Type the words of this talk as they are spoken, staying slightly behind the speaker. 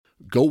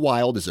Go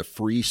Wild is a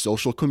free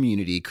social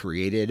community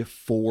created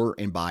for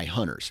and by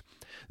hunters.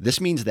 This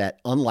means that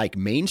unlike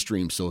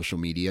mainstream social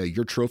media,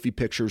 your trophy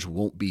pictures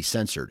won't be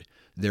censored.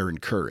 They're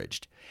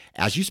encouraged.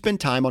 As you spend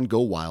time on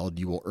Go Wild,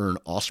 you will earn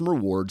awesome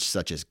rewards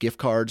such as gift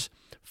cards,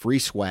 free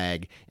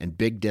swag, and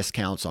big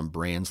discounts on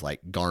brands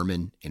like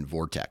Garmin and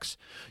Vortex.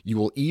 You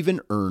will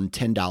even earn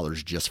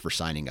 $10 just for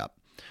signing up.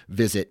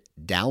 Visit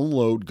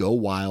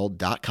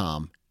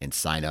downloadgowild.com and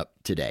sign up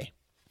today.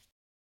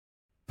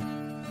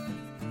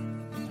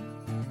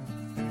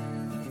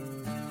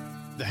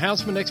 The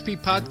Houndsman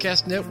XP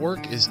Podcast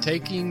Network is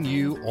taking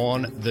you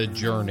on the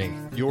journey.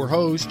 Your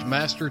host,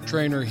 Master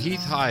Trainer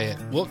Heath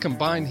Hyatt, will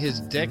combine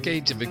his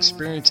decades of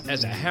experience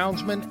as a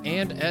houndsman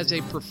and as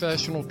a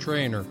professional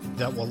trainer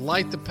that will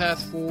light the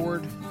path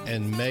forward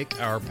and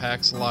make our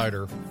packs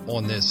lighter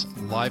on this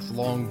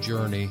lifelong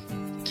journey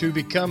to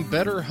become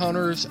better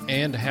hunters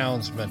and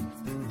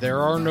houndsmen. There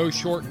are no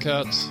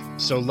shortcuts,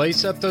 so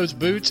lace up those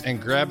boots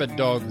and grab a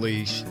dog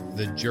leash.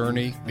 The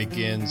journey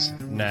begins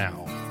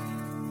now.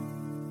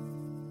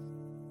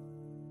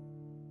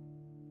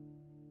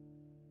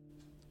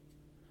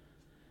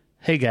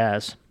 Hey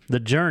guys, the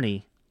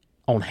journey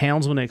on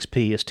Houndsman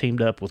XP is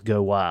teamed up with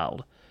Go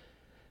Wild.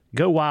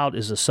 Go Wild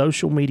is a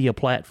social media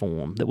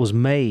platform that was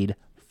made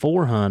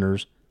for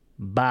hunters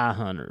by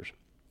hunters.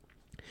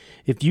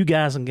 If you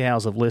guys and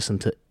gals have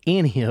listened to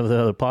any of the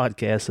other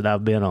podcasts that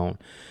I've been on,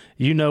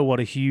 you know what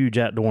a huge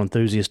outdoor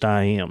enthusiast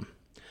I am.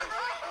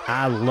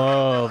 I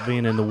love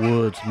being in the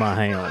woods with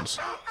my hounds.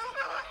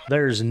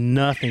 There's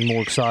nothing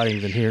more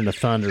exciting than hearing the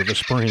thunder of a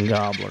spring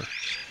gobbler.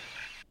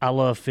 I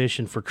love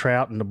fishing for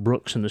trout in the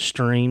brooks and the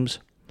streams,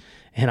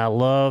 and I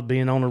love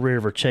being on the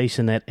river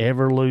chasing that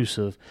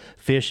ever-elusive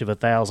fish of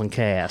 1,000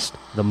 casts,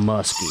 the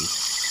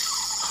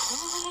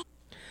muskie.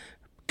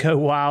 Go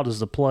Wild is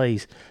the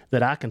place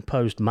that I can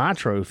post my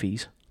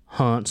trophies,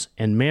 hunts,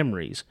 and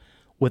memories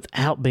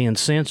without being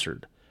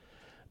censored.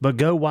 But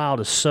Go Wild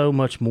is so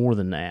much more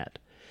than that.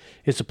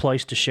 It's a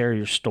place to share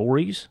your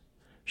stories,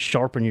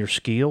 sharpen your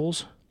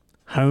skills,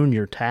 hone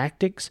your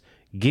tactics,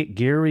 get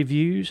gear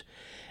reviews,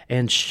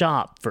 and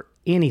shop for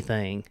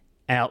anything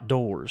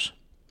outdoors.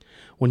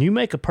 When you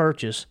make a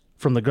purchase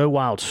from the Go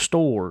Wild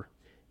store,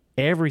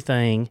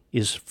 everything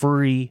is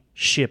free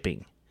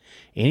shipping.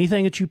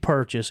 Anything that you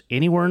purchase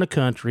anywhere in the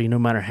country, no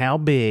matter how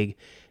big,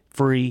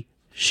 free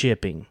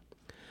shipping.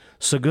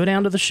 So go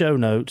down to the show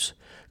notes,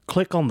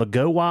 click on the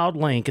Go Wild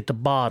link at the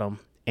bottom,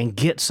 and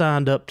get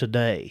signed up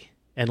today.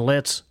 And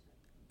let's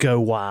go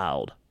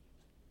wild.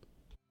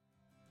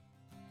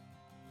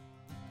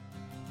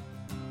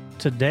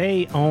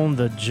 Today on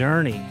the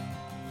journey,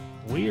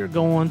 we are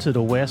going to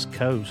the West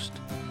Coast,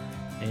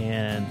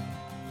 and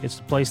it's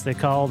the place they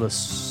call the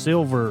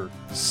Silver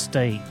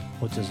State,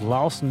 which is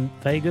Las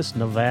Vegas,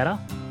 Nevada.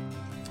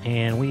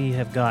 And we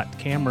have got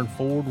Cameron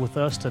Ford with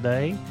us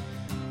today.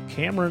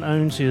 Cameron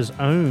owns his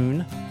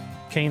own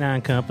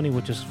canine company,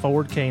 which is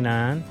Ford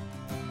Canine.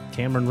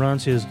 Cameron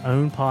runs his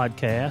own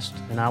podcast,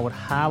 and I would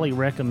highly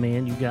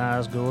recommend you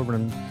guys go over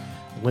and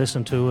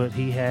listen to it.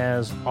 He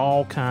has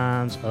all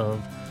kinds of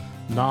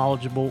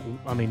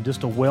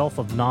just a wealth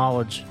of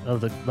knowledge of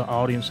the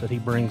audience that he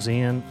brings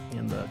in.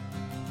 And the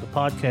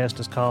podcast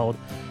is called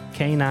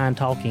Canine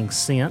Talking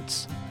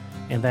Scents,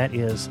 and that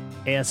is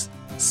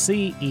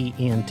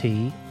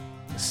SCENT,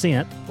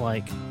 scent,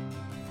 like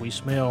we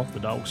smell, the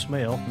dogs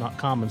smell, not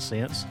common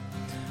sense.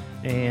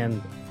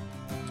 And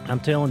I'm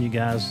telling you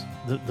guys,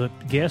 the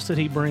guests that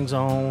he brings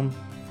on,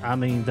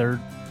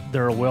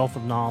 they're a wealth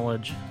of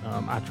knowledge.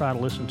 I try to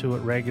listen to it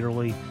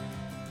regularly,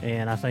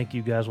 and I think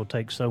you guys will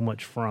take so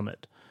much from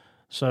it.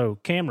 So,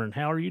 Cameron,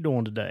 how are you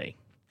doing today?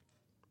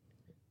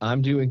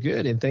 I'm doing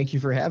good, and thank you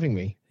for having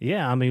me.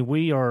 Yeah,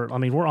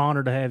 we're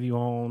honored to have you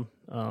on.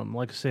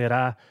 Like I said,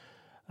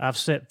 I've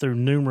sat through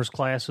numerous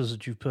classes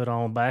that you've put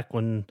on back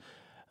when,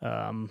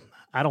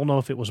 I don't know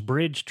if it was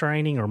bridge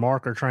training or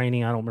marker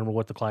training. I don't remember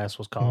what the class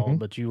was called,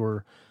 but you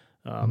were,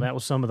 that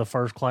was some of the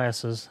first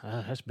classes.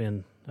 That's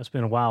been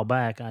a while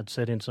back. I'd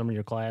sat in some of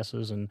your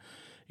classes, and,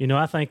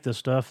 I think the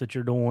stuff that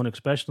you're doing,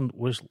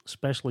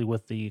 especially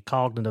with the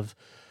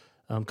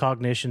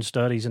cognition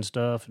studies and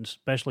stuff, and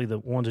especially the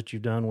ones that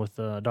you've done with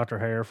Dr.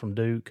 Hare from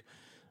Duke.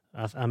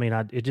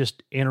 It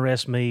just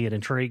interests me. It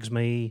intrigues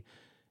me.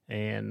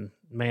 And,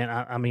 man,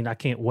 I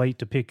can't wait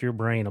to pick your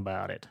brain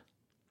about it.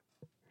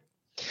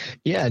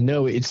 Yeah,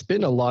 no, it's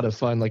been a lot of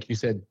fun. Like you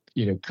said,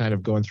 kind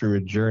of going through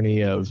a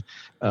journey of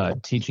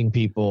teaching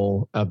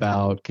people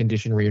about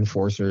condition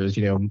reinforcers.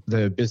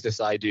 The business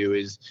I do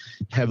is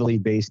heavily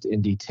based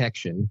in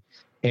detection.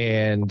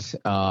 And,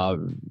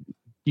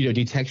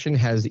 detection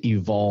has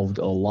evolved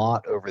a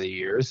lot over the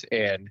years.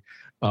 And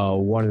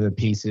one of the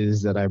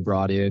pieces that I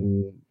brought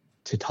in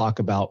to talk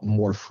about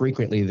more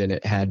frequently than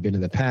it had been in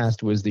the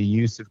past was the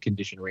use of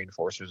condition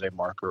reinforcers, a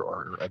marker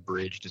or a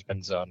bridge,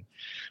 depends on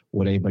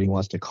what anybody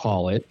wants to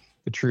call it.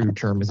 The true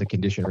term is a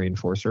condition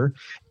reinforcer.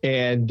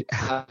 And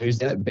how to use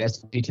that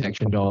best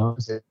detection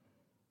dogs.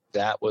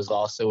 That was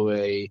also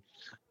a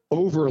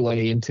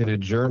overlay into the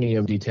journey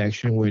of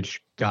detection,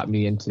 which got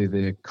me into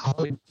the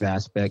cognitive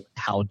aspect,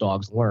 how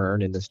dogs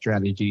learn and the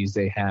strategies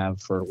they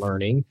have for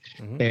learning.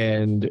 Mm-hmm.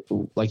 And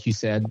like you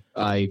said,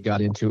 I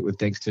got into it with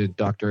thanks to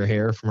Dr.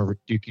 Hare from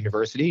Duke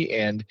University,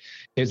 and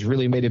it's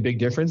really made a big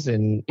difference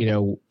in,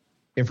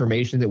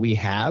 information that we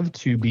have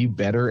to be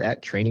better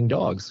at training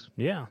dogs.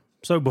 Yeah.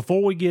 So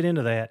before we get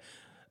into that,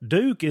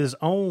 Duke is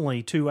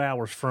only 2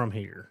 hours from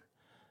here.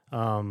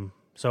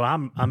 So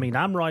I'm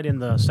right in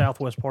the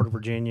southwest part of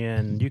Virginia,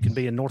 and you can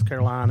be in North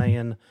Carolina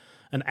in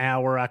an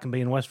hour. I can be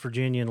in West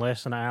Virginia in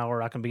less than an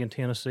hour. I can be in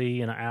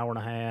Tennessee in an hour and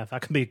a half. I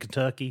can be in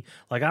Kentucky.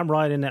 Like, I'm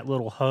right in that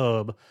little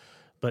hub.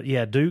 But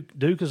yeah,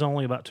 Duke is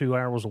only about 2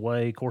 hours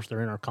away. Of course,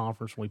 they're in our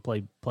conference when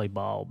we play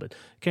ball. But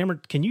Cameron,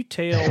 can you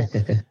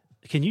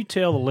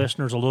tell the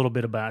listeners a little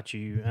bit about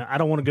you? I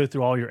don't want to go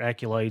through all your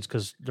accolades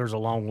because there's a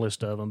long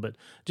list of them, but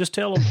just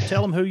tell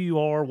them who you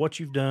are,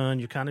 what you've done,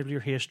 your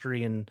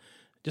history, and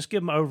just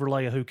give them an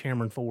overlay of who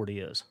Cameron Ford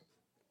is.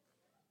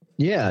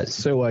 Yeah,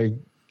 so I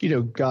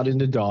got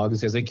into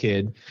dogs as a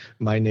kid.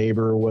 My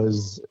neighbor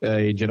was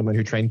a gentleman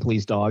who trained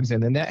police dogs,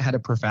 and then that had a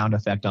profound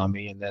effect on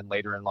me. And then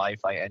later in life,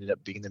 I ended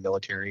up being in the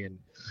military and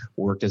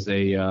worked as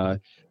a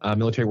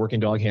military working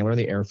dog handler in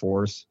the Air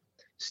Force,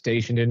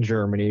 stationed in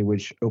Germany,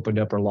 which opened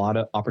up a lot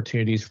of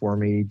opportunities for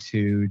me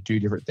to do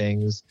different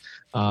things.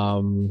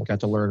 Got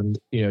to learn,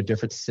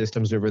 different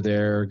systems over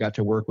there. Got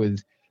to work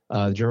with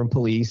German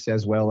police,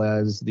 as well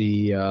as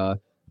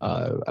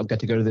I've got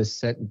to go to this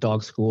set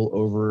dog school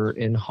over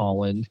in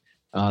Holland,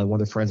 one of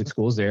the forensic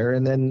schools there.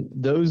 And then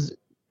those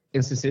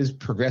instances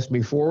progressed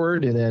me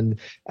forward. And then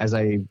as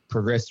I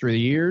progressed through the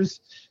years,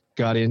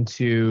 got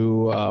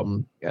into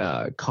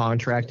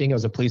contracting. I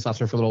was a police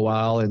officer for a little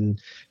while and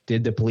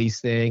did the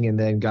police thing, and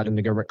then got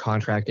into government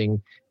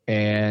contracting.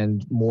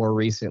 And more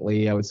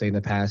recently, I would say in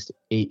the past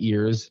 8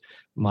 years,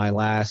 my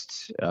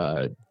last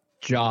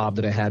job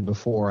that I had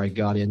before I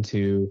got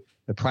into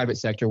the private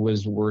sector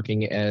was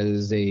working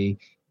as a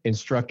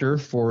instructor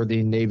for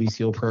the Navy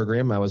SEAL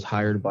program. I was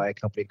hired by a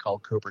company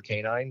called Cobra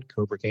Canine.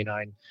 Cobra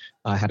Canine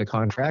had a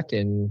contract,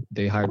 and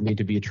they hired me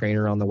to be a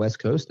trainer on the West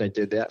Coast. I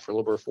did that for a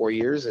little over 4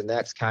 years, and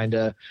that's kind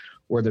of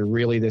where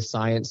the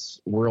science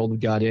world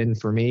got in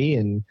for me.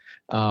 And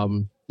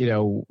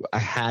I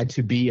had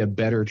to be a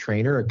better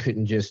trainer. I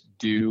couldn't just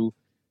do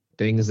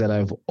things that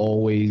I've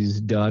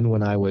always done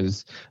when I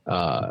was,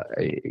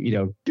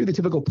 do the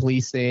typical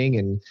police thing.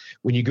 And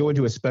when you go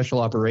into a special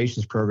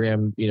operations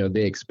program,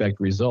 they expect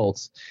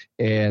results.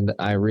 And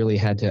I really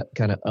had to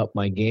kind of up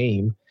my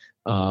game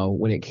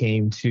when it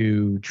came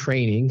to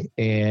training.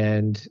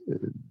 And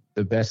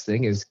the best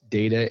thing is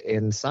data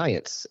and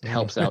science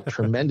helps out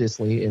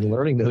tremendously in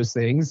learning those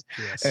things.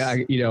 Yes.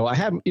 I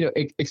have,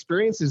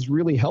 experience is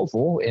really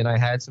helpful, and I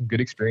had some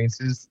good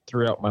experiences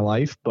throughout my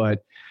life,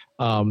 but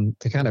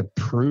to kind of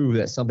prove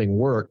that something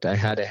worked, I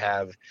had to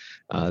have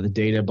the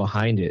data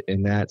behind it.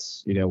 And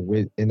that's,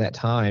 in that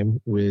time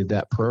with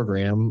that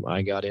program,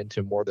 I got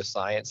into more the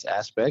science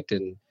aspect.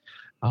 And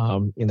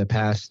in the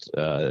past,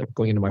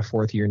 going into my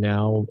fourth year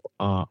now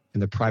in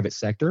the private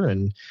sector.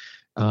 And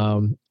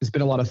it's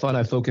been a lot of fun.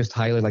 I focused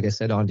highly, like I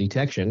said, on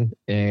detection.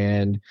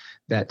 And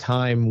that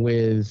time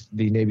with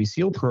the Navy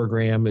SEAL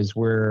program is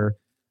where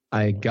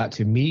I got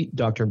to meet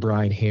Dr.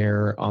 Brian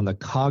Hare on the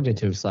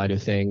cognitive side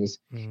of things.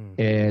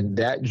 And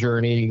that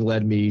journey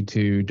led me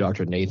to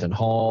Dr. Nathan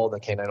Hall, the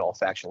Canine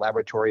Olfaction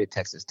Laboratory at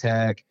Texas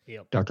Tech,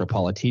 Dr.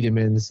 Paula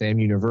Tiedemann, Sam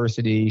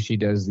University. She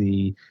does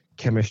the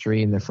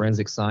chemistry and the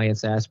forensic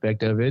science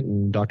aspect of it,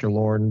 and Dr.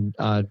 Lauren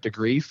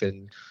DeGrief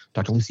and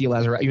Dr. Lucia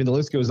Lazarette. Even the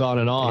list goes on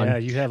and on. Yeah,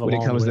 you have a when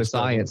long it comes to list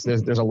science.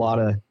 There's a lot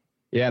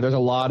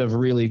of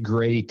really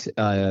great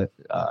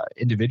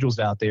individuals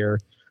out there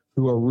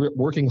who are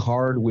working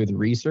hard with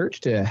research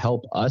to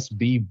help us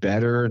be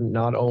better,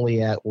 not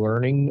only at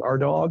learning our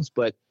dogs,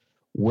 but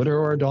what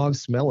are our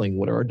dogs smelling?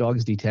 What are our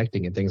dogs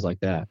detecting, and things like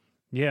that.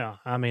 Yeah.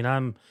 I mean,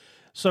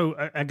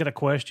 I got a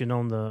question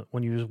on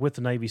when you was with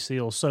the Navy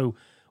SEALs. So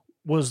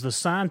was the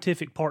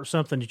scientific part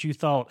something that you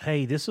thought,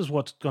 hey, this is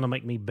what's going to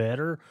make me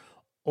better?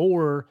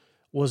 Or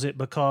was it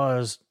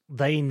because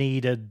they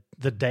needed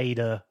the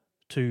data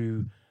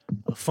to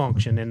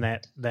function in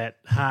that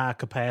high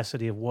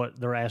capacity of what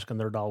they're asking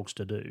their dogs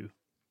to do?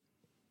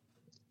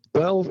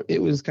 Well, it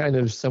was kind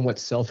of somewhat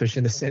selfish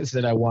in the sense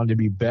that I wanted to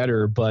be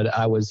better, but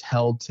I was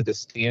held to the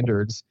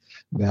standards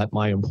that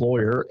my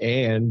employer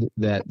and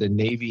that the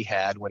Navy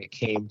had when it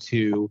came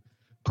to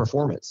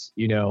performance,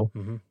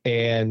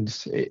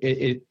 and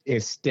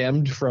it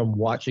stemmed from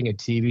watching a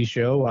TV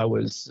show. I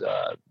was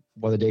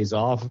one of the days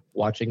off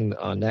watching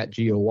Nat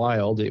Geo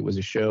Wild. It was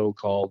a show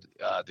called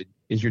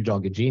Is Your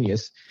Dog a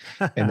Genius?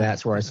 And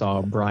that's where I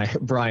saw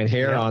Brian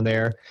Hare on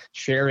there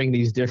sharing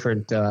these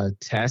different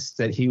tests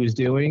that he was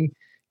doing.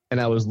 And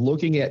I was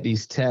looking at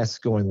these tests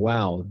going,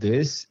 wow,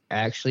 this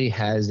actually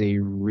has a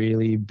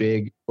really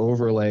big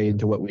overlay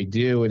into what we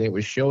do. And it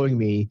was showing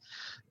me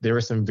there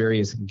were some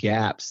various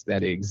gaps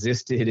that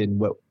existed in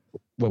what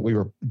we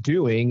were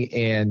doing.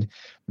 And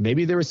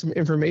maybe there was some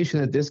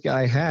information that this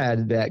guy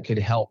had that could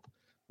help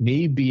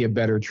me be a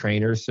better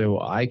trainer so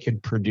I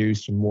could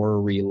produce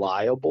more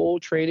reliable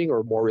training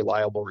or more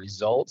reliable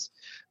results,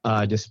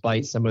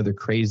 despite some of the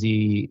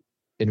crazy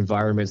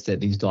environments that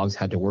these dogs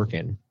had to work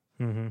in.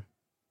 Mm-hmm.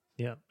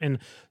 Yeah. And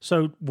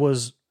so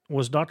was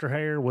Dr.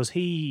 Hare, was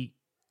he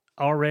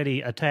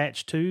already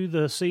attached to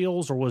the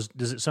SEALs, or is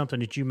it something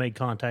that you made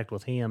contact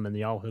with him and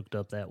y'all hooked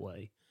up that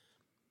way?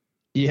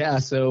 Yeah,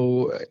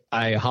 so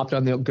I hopped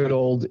on the good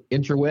old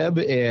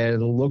interweb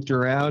and looked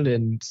around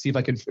and see if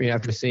I could,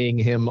 after seeing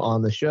him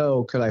on the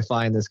show, could I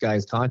find this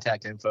guy's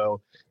contact info,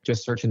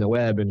 just searching the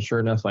web. And sure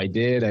enough, I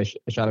did. I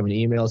shot him an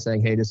email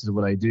saying, hey, this is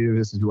what I do.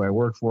 This is who I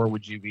work for.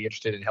 Would you be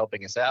interested in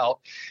helping us out?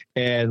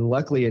 And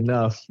luckily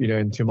enough,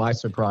 and to my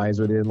surprise,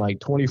 within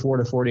like 24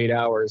 to 48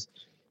 hours,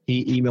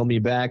 he emailed me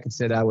back and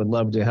said, I would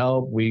love to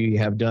help. We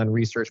have done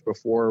research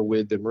before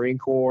with the Marine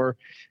Corps,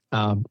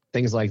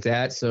 things like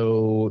that.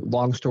 So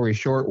long story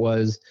short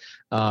was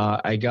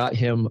I got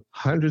him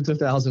hundreds of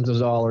thousands of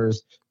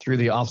dollars through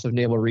the Office of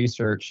Naval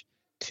Research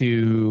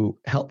to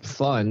help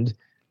fund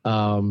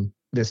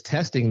this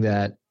testing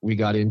that we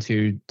got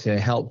into to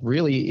help.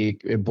 Really,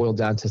 it boiled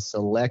down to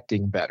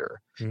selecting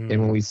better. And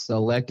when we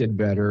selected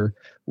better,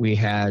 we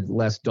had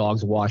less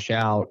dogs wash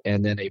out.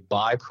 And then a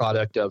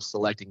byproduct of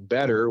selecting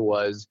better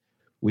was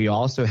we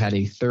also had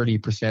a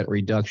 30%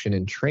 reduction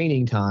in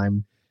training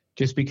time,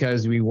 just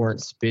because we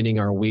weren't spinning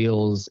our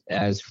wheels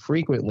as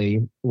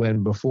frequently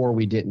when before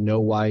we didn't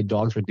know why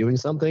dogs were doing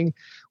something.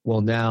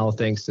 Well, now,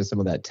 thanks to some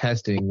of that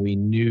testing, we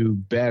knew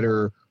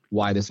better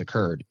why this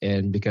occurred.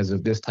 And because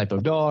of this type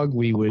of dog,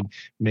 we would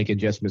make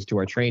adjustments to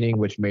our training,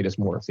 which made us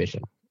more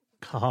efficient.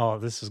 Oh,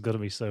 this is going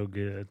to be so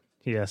good.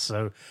 Yeah,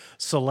 so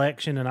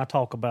selection, and I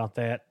talk about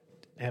that.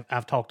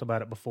 I've talked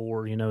about it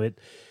before.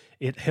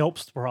 It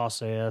helps the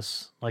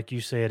process. Like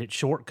you said, it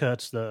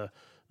shortcuts the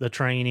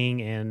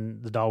training,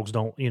 and the dogs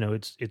don't,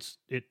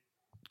 it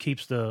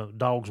keeps the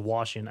dogs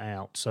washing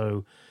out.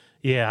 So,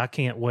 yeah, I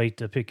can't wait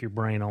to pick your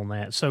brain on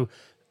that. So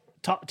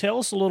tell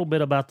us a little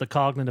bit about the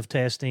cognitive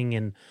testing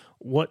and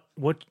what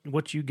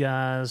you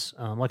guys,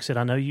 like I said,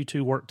 I know you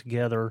two work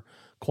together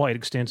quite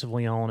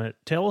extensively on it.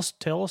 Tell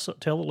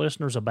the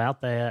listeners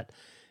about that.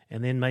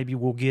 And then maybe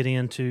we'll get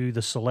into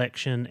the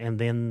selection and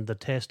then the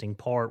testing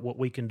part, what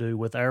we can do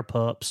with our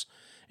pups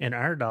and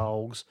our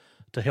dogs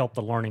to help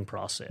the learning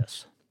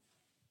process.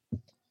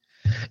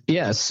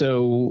 Yeah.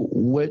 So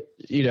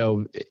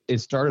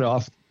it started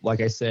off, like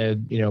I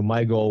said,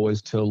 my goal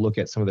was to look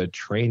at some of the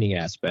training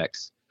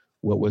aspects.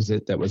 What was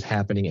it that was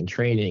happening in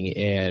training?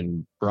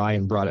 And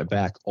Brian brought it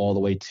back all the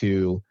way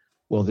to,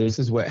 well, this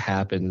is what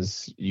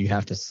happens. You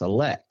have to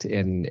select,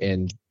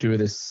 and through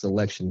this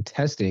selection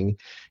testing,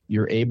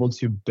 you're able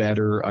to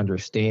better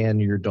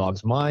understand your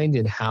dog's mind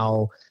and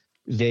how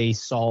they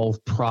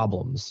solve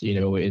problems,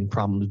 and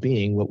problems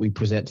being what we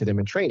present to them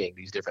in training,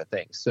 these different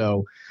things.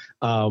 So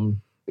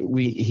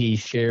he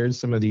shared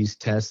some of these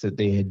tests that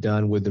they had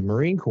done with the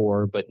Marine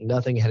Corps, but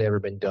nothing had ever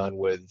been done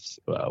with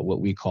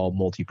what we call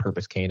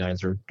multi-purpose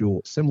canines, or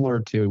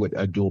similar to what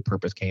a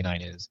dual-purpose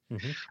canine is,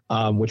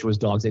 which was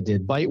dogs that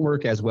did bite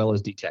work as well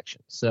as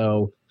detection.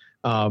 So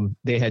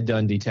they had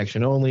done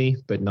detection only,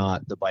 but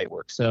not the bite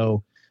work.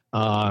 So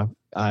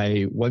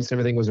once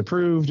everything was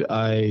approved,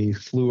 I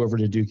flew over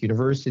to Duke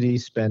University,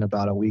 spent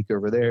about a week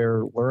over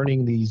there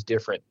learning these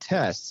different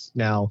tests.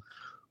 Now,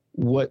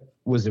 what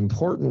was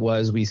important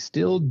was we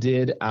still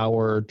did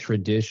our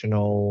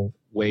traditional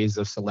ways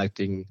of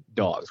selecting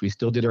dogs. We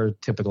still did our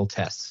typical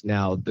tests.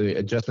 Now, the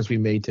adjustments we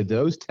made to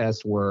those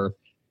tests were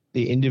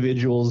the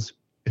individuals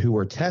who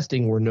were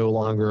testing were no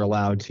longer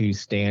allowed to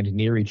stand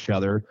near each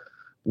other.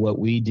 What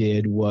we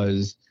did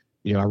was,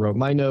 I wrote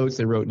my notes,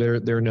 they wrote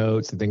their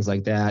notes and things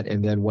like that.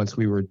 And then once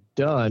we were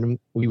done,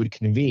 we would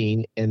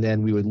convene, and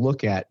then we would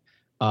look at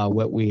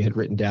what we had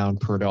written down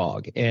per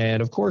dog.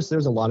 And of course,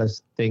 there's a lot of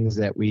things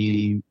that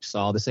we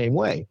saw the same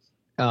way,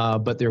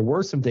 but there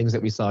were some things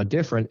that we saw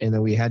different. And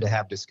then we had to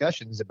have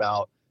discussions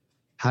about,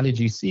 how did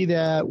you see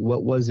that?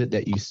 What was it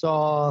that you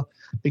saw?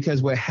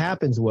 Because what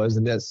happens was,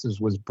 and this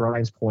was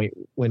Brian's point,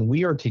 when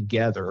we are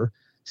together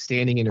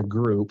standing in a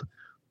group,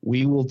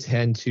 we will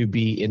tend to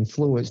be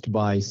influenced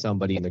by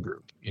somebody in the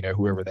group,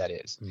 whoever that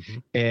is. Mm-hmm.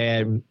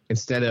 And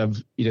instead of,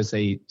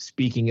 say,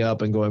 speaking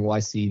up and going, well, I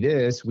see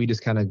this, we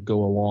just kind of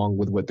go along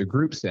with what the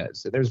group says.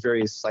 So there's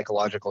various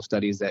psychological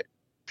studies that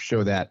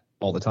show that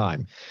all the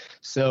time.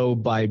 So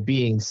by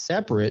being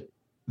separate,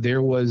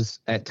 there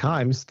was at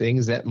times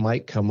things that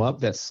might come up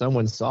that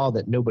someone saw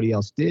that nobody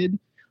else did,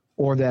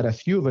 or that a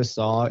few of us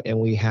saw, and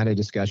we had a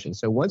discussion.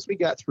 So once we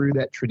got through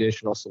that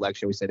traditional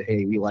selection, we said,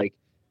 hey, we like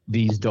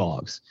these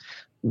dogs.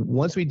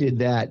 Once we did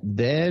that,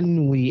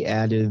 then we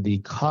added the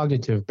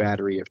cognitive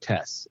battery of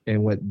tests.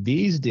 And what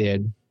these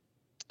did,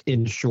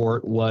 in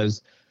short,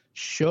 was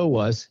show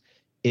us,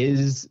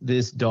 is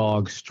this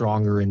dog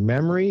stronger in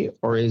memory,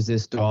 or is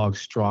this dog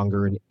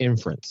stronger in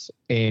inference?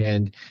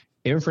 And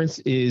inference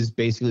is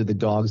basically the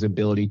dog's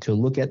ability to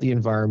look at the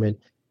environment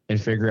and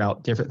figure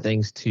out different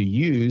things to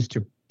use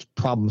to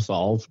problem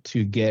solve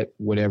to get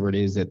whatever it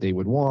is that they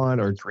would want,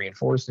 or it's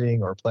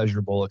reinforcing or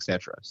pleasurable,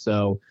 etc.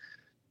 So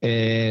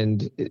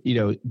And,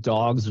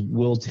 dogs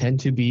will tend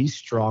to be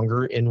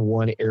stronger in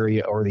one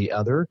area or the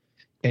other.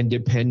 And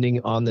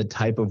depending on the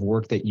type of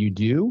work that you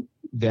do,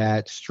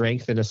 that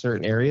strength in a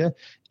certain area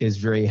is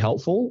very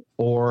helpful,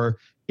 or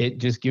it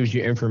just gives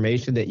you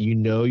information that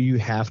you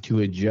have to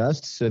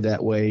adjust so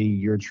that way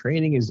your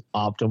training is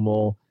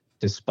optimal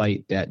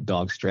despite that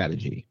dog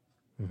strategy.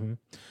 Mm-hmm.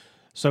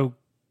 So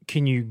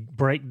can you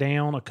break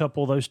down a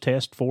couple of those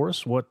tests for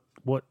us?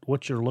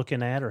 What you're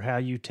looking at, or how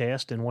you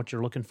test, and what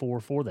you're looking for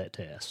that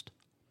test?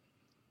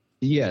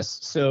 Yes.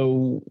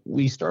 So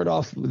we start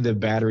off with a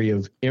battery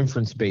of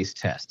inference-based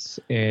tests,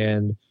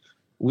 and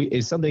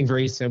it's something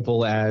very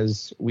simple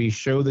as we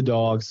show the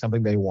dog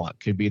something they want.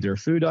 Could be their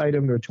food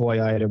item, their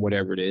toy item,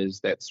 whatever it is,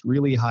 that's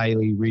really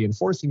highly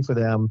reinforcing for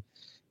them.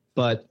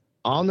 But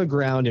on the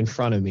ground in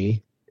front of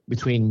me,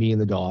 between me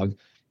and the dog,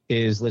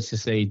 is, let's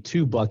just say,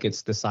 2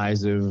 buckets the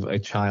size of a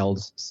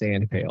child's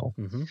sand pail.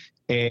 Mm-hmm.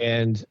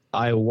 And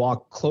I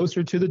walk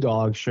closer to the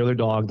dog, show the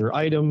dog their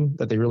item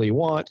that they really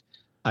want.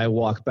 I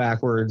walk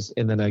backwards,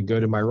 and then I go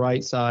to my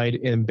right side.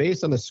 And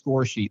based on the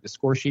score sheet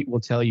will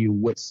tell you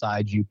which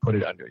side you put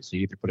it under. So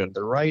you either put it under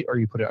the right or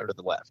you put it under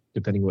the left,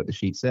 depending on what the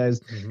sheet says.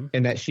 Mm-hmm.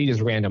 And that sheet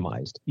is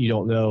randomized. You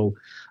don't know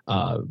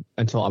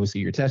until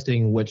obviously you're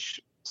testing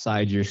which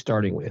side you're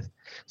starting with.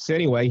 So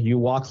anyway, you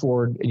walk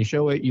forward and you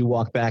show it, you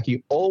walk back.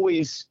 You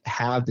always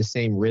have the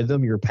same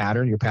rhythm, your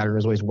pattern. Your pattern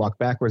is always walk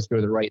backwards, go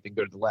to the right, then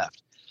go to the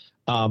left.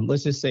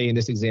 Let's just say in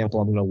this example,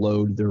 I'm going to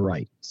load the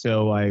right.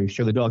 So I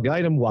show the dog the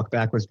item, walk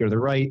backwards, go to the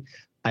right.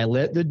 I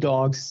let the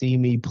dog see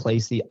me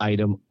place the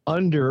item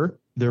under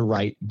the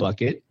right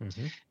bucket.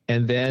 Mm-hmm.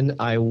 And then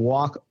I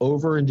walk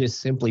over and just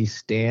simply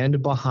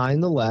stand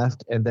behind the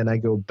left. And then I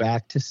go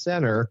back to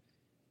center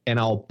and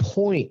I'll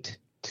point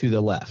to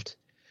the left.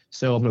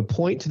 So I'm going to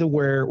point to the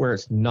where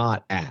it's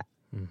not at.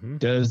 Mm-hmm.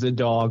 Does the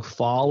dog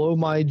follow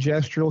my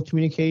gestural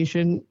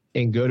communication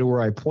and go to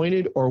where I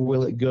pointed, or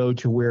will it go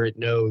to where it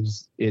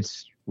knows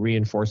its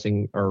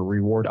reinforcing or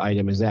reward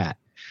item is at?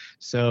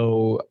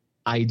 So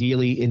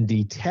ideally in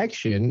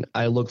detection,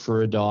 I look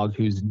for a dog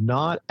who's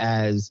not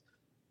as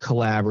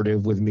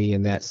collaborative with me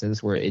in that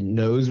sense, where it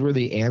knows where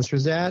the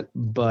answer's at,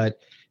 but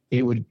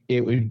I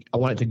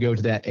want it to go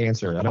to that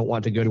answer. I don't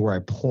want it to go to where I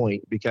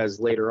point,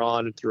 because later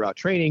on throughout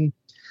training,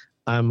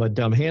 I'm a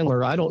dumb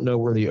handler. I don't know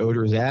where the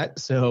odor is at.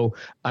 So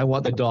I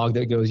want the dog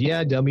that goes,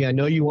 yeah, dummy, I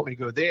know you want me to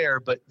go there,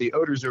 but the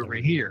odor's over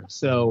here.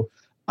 So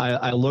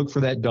I look for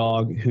that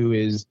dog who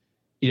is,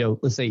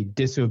 let's say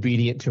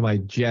disobedient to my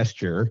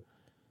gesture,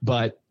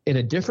 but in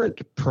a different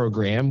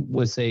program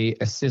with, say,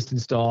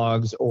 assistance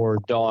dogs or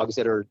dogs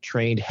that are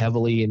trained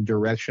heavily in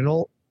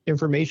directional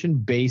information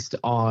based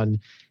on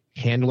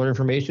handler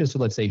information. So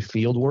let's say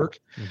field work,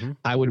 mm-hmm.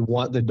 I would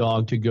want the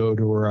dog to go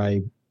to where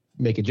I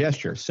make a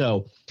gesture.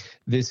 So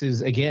this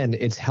is, again,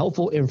 it's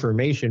helpful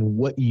information.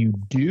 What you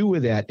do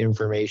with that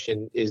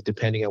information is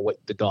depending on what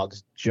the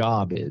dog's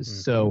job is. Mm-hmm.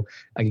 So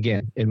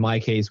again, in my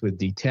case with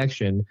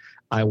detection,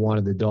 I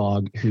wanted the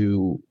dog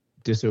who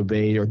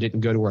disobeyed or didn't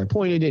go to where I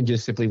pointed and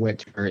just simply went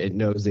to where it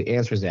knows the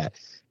answer is at.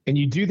 And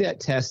you do that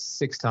test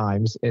 6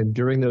 times. And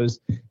during those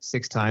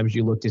 6 times,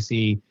 you look to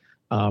see,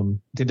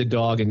 did the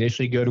dog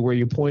initially go to where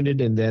you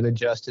pointed and then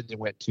adjusted and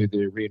went to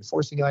the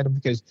reinforcing item?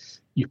 Because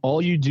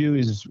all you do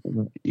is,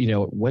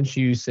 once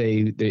you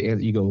say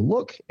you go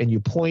look and you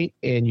point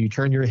and you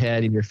turn your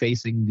head and you're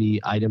facing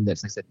the item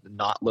that's, like I said, the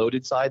not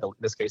loaded side, in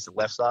this case, the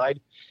left side,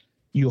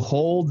 you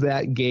hold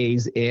that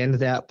gaze and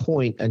that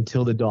point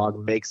until the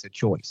dog makes a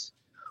choice.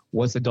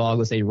 Once the dog,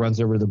 let's say,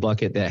 runs over to the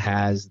bucket that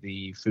has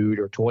the food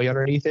or toy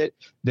underneath it,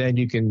 then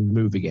you can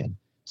move again.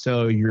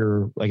 So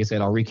like I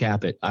said, I'll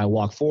recap it. I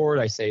walk forward.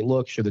 I say,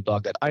 look, show the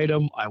dog that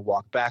item. I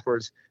walk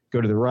backwards,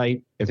 go to the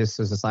right. If this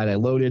is the side I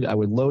loaded, I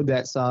would load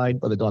that side,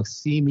 let the dog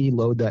see me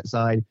load that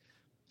side.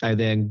 I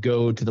then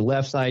go to the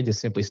left side, just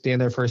simply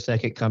stand there for a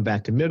second, come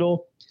back to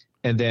middle,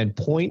 and then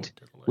point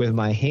with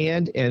my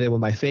hand. And then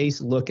with my face,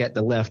 look at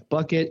the left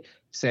bucket,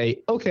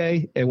 say,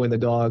 okay. And when the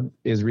dog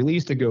is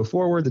released to go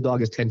forward, the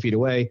dog is 10 feet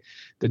away.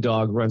 The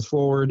dog runs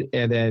forward.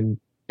 And then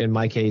in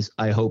my case,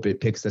 I hope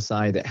it picks the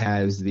side that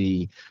has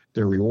the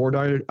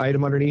reward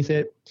item underneath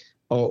it.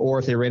 Or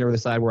if they ran over the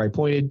side where I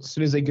pointed, as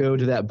soon as they go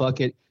to that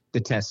bucket,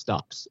 the test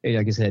stops. And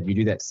like I said, you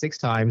do that 6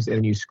 times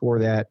and you score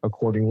that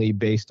accordingly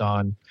based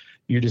on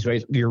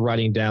you're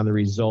writing down the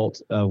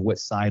result of what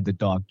side the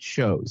dog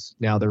chose.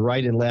 Now, the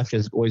right and left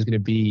is always going to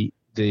be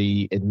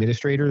the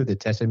administrator, the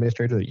test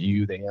administrator,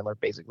 the handler,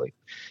 basically.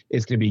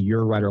 It's going to be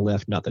your right or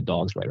left, not the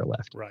dog's right or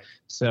left. Right.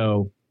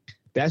 So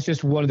that's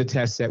just one of the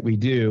tests that we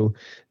do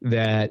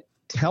that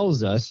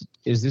tells us,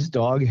 is this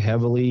dog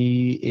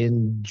heavily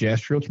in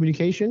gestural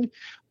communication,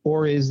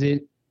 or is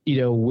it,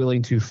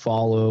 willing to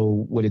follow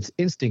what its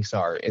instincts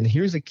are? And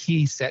here's a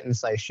key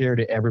sentence I share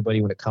to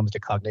everybody when it comes to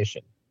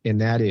cognition. And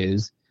that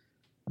is,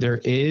 there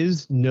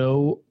is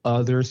no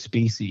other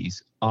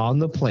species on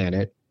the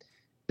planet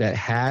that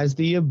has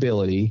the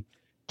ability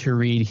to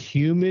read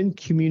human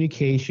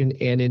communication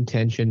and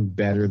intention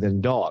better than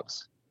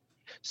dogs.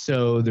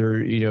 So they're,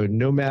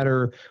 no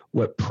matter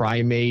what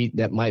primate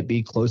that might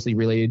be closely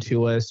related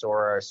to us,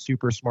 or a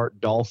super smart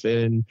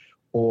dolphin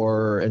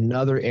or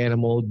another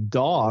animal,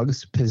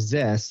 dogs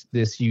possess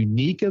this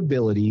unique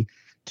ability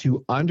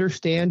to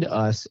understand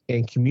us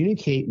and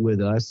communicate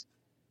with us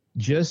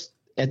just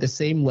at the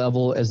same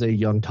level as a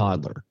young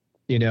toddler.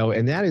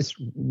 And that is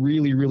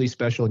really, really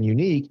special and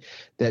unique,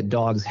 that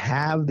dogs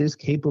have this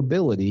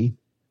capability,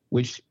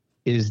 which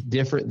is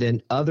different than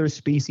other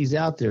species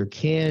out there.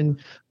 Can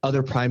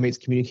other primates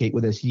communicate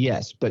with us?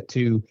 Yes, but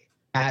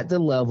at the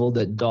level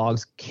that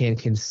dogs can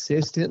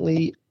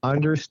consistently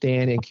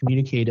understand and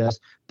communicate us,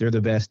 they're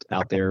the best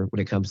out there when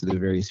it comes to the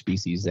various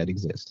species that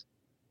exist.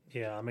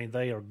 Yeah, I mean,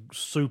 they are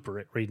super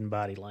at reading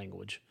body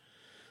language.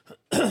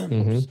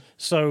 Mm-hmm.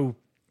 So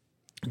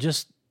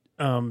just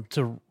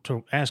to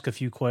ask a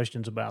few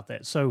questions about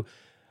that. So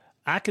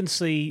I can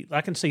see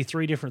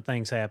three different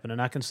things happen,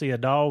 and I can see a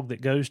dog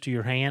that goes to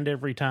your hand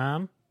every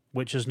time,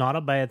 which is not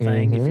a bad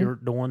thing if you're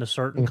doing a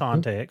certain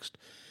context.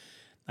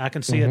 I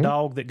can see a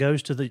dog that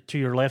goes to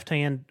your left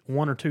hand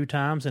one or two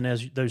times, and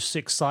as those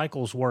 6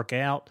 cycles work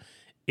out,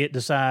 it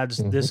decides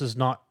this is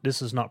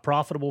not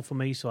profitable for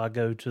me, so I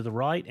go to the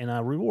right and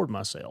I reward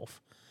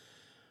myself.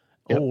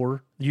 Yep.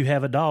 Or you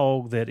have a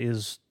dog that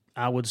is,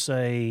 I would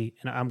say,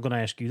 and I'm going to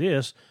ask you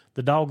this,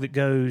 the dog that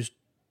goes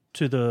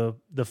to the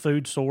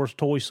food source,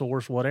 toy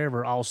source,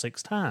 whatever, all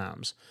 6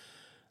 times.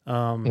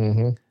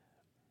 So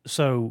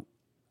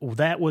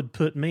that would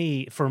put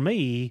for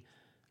me,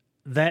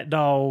 that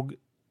dog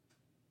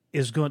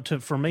is going to,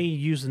 for me,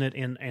 using it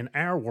in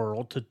our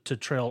world to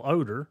trail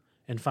odor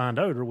and find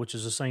odor, which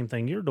is the same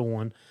thing you're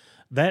doing.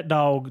 That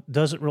dog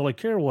doesn't really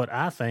care what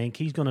I think.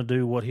 He's going to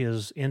do what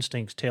his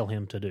instincts tell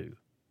him to do.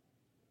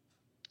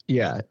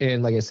 Yeah,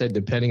 and like I said,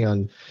 depending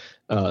on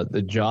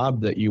the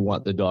job that you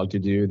want the dog to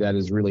do, that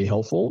is really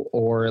helpful.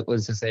 Or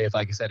let's just say, if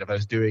I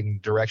was doing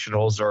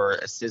directionals or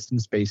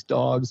assistance-based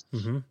dogs,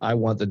 I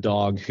want the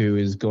dog who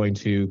is going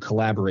to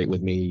collaborate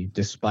with me,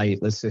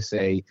 despite, let's just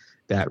say,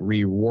 that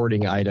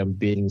rewarding item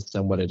being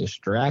somewhat a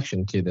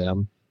distraction to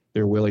them.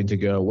 They're willing to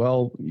go,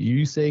 well,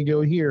 you say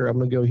go here, I'm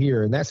going to go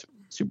here. And that's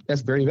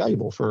very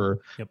valuable for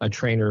a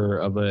trainer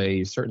of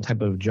a certain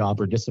type of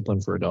job or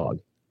discipline for a dog.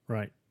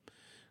 Right.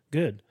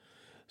 Good.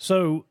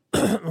 So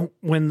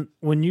when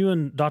you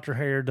and Dr.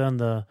 Hare done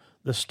the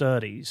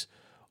studies,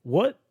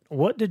 what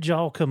did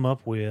y'all come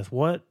up with?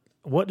 What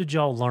did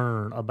y'all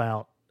learn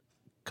about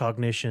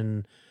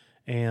cognition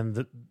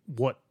and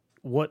what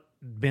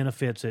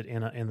benefits it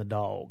in the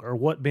dog, or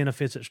what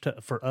benefits it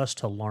for us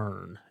to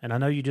learn? And I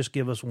know you just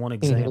give us one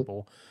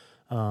example.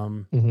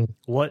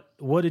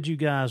 What did you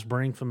guys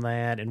bring from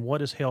that, and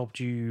what has helped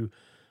you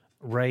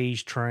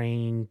raise,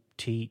 train,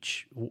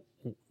 teach,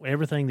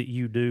 everything that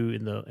you do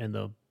in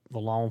the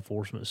law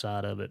enforcement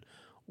side of it?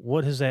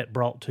 What has that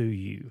brought to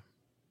you?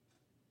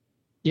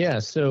 Yeah,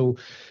 so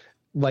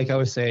like I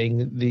was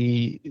saying,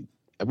 we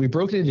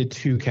broke it into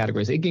 2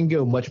 categories. It can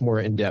go much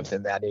more in depth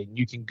than that, and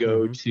you can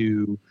go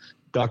to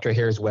Dr.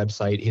 Hare's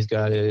website. He's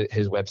got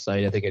his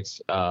website. I think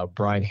it's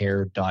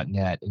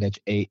brianhare.net, and that's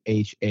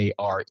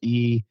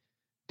HARE.net.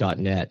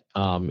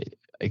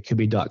 It could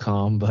be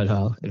 .com, but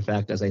in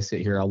fact, as I sit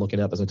here, I'll look it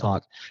up as I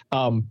talk.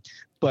 Or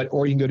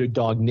you can go to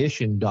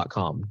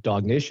dognition.com.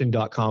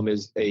 Dognition.com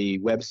is a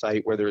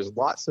website where there's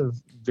lots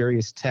of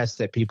various tests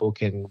that people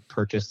can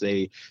purchase,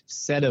 a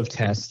set of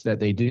tests that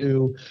they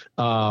do,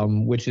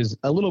 which is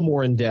a little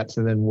more in depth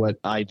than what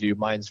I do.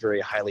 Mine's very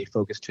highly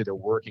focused to the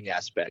working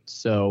aspect.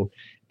 So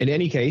in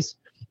any case,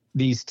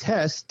 these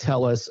tests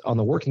tell us on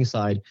the working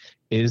side,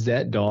 is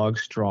that dog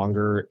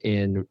stronger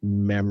in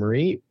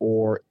memory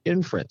or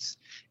inference?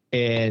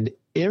 And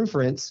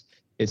inference,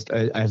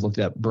 I've looked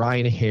up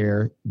Brian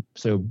Hare,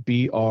 so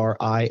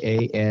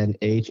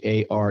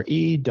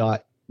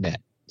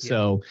BRIANHARE.net.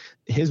 So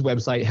his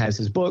website has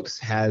his books,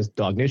 has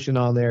Dognition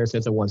on there, so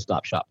it's a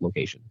one-stop shop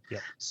location.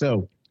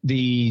 So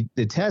the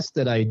tests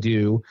that I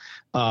do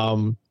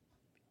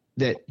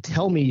that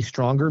tell me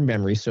stronger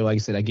memory, so like I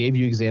said, I gave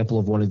you an example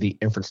of one of the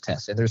inference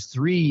tests, and there's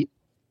 3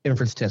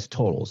 inference tests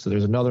total. So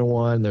there's another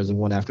one, there's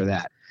one after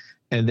that.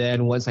 And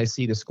then once I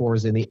see the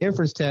scores in the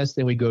inference test,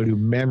 then we go to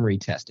memory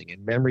testing.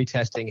 And memory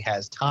testing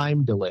has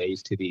time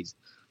delays to these.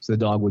 So the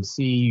dog would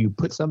see you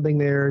put something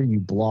there, you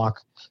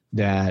block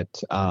that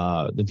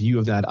the view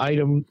of that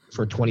item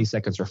for 20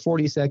 seconds or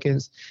 40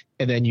 seconds,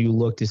 and then you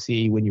look to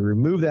see when you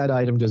remove that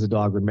item, does the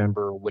dog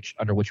remember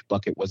under which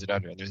bucket was it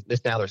under? And there's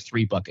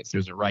 3 buckets.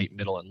 There's a right,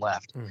 middle, and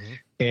left.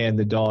 And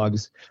the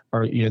dogs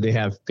are, they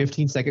have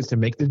 15 seconds to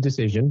make the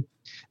decision.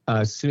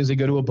 As soon as they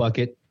go to a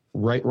bucket,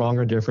 right, wrong,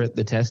 or different,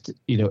 the test,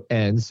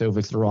 ends. So if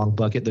it's the wrong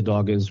bucket, the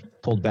dog is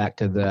pulled back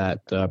to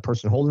that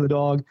person holding the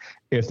dog.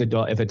 If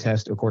the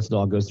test, of course, the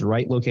dog goes to the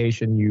right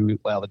location, you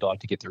allow the dog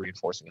to get the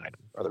reinforcing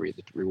item or the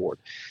reward.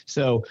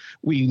 So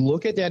we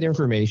look at that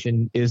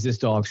information. Is this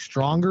dog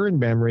stronger in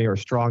memory or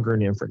stronger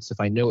in inference? If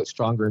I know it's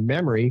stronger in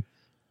memory,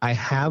 I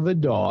have a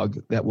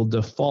dog that will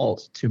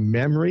default to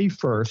memory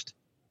first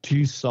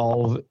to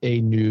solve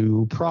a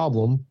new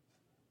problem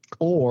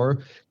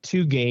or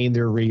to gain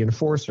their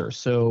reinforcer.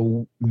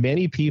 So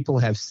many people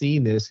have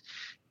seen this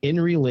in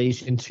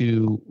relation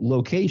to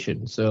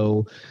location.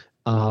 So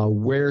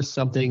where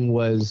something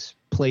was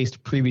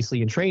placed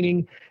previously in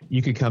training,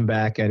 you could come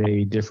back at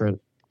a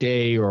different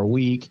day or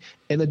week,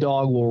 and the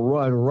dog will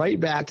run right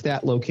back to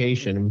that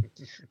location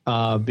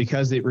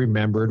because it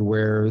remembered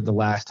where the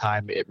last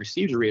time it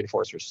received a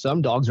reinforcer.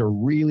 Some dogs are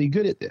really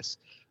good at this.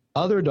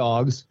 Other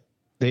dogs,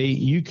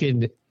 you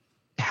can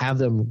have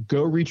them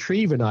go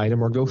retrieve an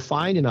item or go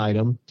find an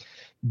item,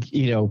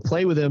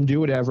 play with them, do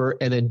whatever,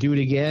 and then do it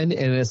again,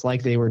 and it's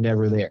like they were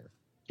never there.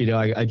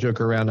 I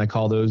joke around, I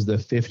call those the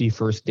 50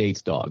 first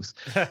dates dogs.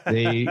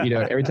 They,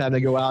 every time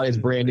they go out, it's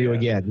brand new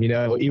again.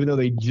 Even though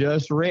they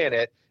just ran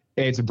it,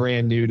 it's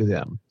brand new to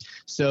them.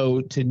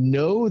 So to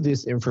know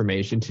this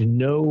information, to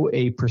know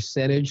a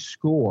percentage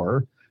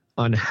score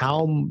on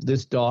how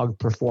this dog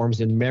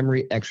performs in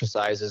memory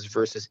exercises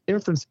versus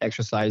inference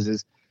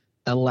exercises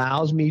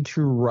allows me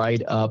to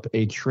write up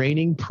a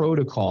training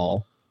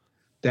protocol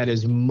that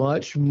is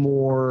much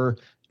more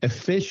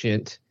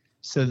efficient,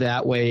 so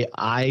that way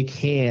I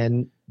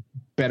can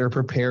better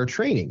prepare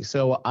training.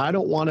 So I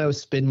don't want to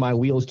spin my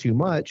wheels too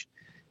much.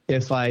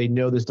 If I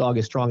know this dog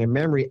is strong in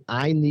memory,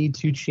 I need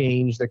to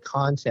change the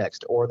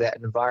context or that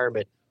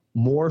environment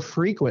more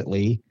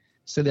frequently,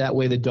 so that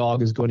way the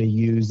dog is going to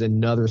use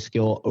another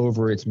skill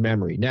over its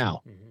memory.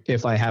 Now,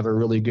 if I have a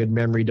really good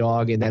memory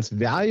dog and that's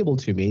valuable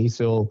to me,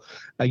 so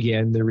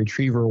again, the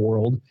retriever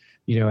world,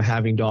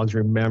 having dogs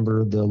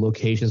remember the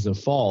locations of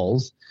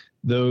falls,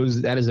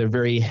 that is a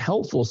very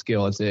helpful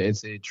skill.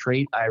 It's a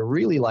trait I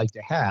really like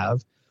to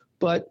have,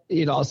 but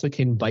it also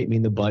can bite me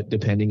in the butt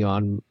depending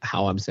on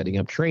how I'm setting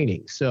up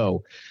training.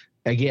 So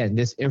again,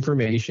 this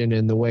information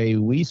and the way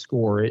we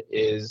score it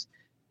is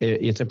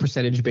it's a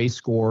percentage-based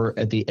score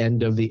at the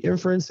end of the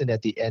inference and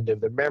at the end of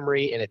the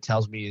memory, and it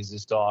tells me, is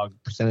this dog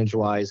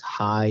percentage-wise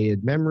high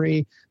in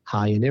memory,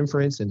 high in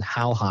inference, and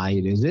how high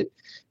is it?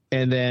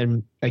 And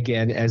then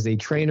again, as a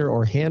trainer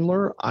or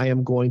handler, I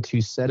am going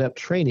to set up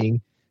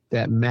training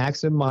that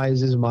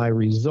maximizes my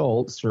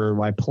results or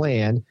my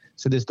plan,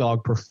 so this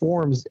dog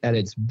performs at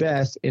its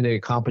best and it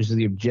accomplishes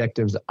the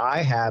objectives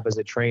I have as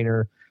a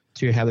trainer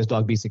to have this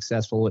dog be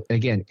successful,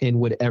 again, in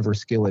whatever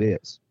skill it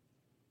is.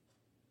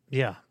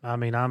 Yeah, I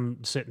mean,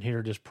 I'm sitting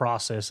here just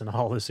processing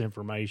all this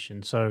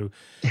information. So,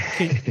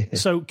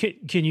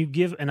 can you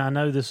give? And I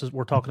know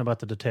we're talking about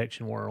the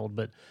detection world,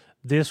 but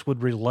this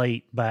would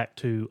relate back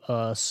to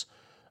us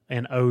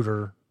and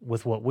odor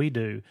with what we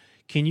do.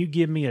 Can you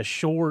give me a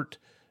short,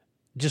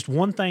 just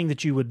one thing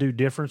that you would do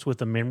difference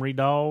with a memory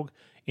dog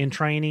in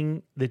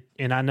training?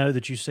 And I know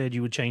that you said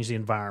you would change the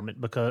environment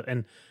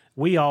and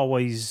we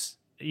always.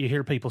 You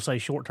hear people say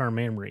short-term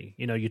memory.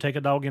 You take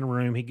a dog in a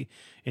room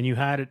and you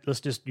hide it.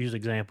 Let's just use an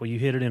example. You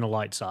hit it in a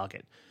light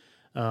socket,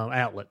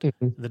 outlet.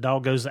 Mm-hmm. The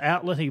dog goes to the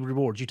outlet. He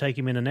rewards. You take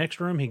him in the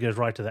next room. He goes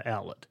right to the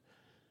outlet,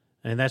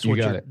 and that's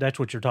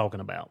what you're talking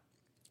about.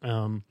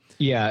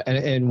 Yeah,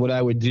 and what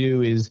I would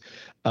do is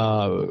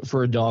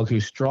for a dog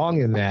who's strong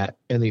in that,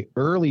 in the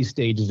early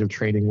stages of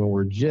training, when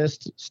we're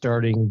just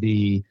starting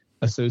the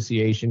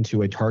association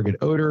to a target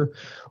odor,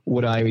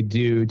 what I would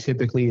do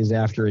typically is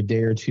after a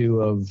day or two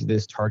of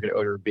this target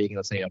odor being,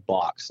 let's say, a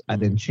box, I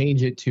then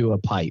change it to a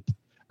pipe.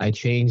 I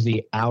change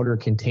the outer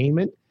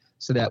containment,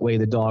 so that way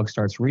the dog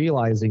starts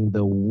realizing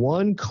the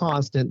one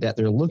constant that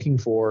they're looking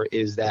for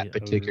is that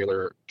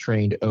particular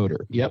trained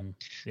odor. Yep.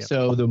 Yep.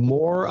 So the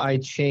more I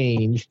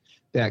change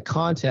that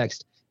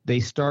context, they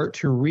start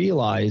to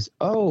realize,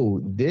 oh,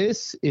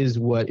 this is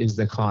what is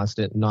the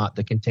constant, not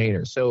the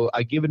container. So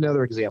I give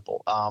another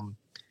example.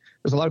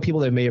 There's a lot of people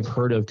that may have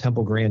heard of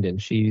Temple Grandin.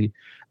 She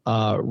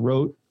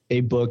wrote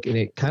a book, and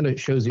it kind of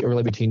shows the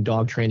overlap between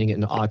dog training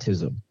and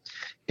autism.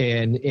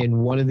 And in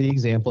one of the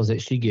examples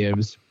that she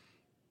gives,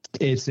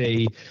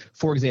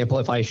 for example,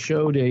 if I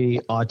showed a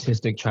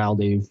autistic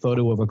child a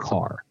photo of a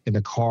car, and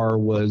the car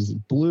was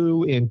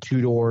blue and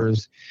two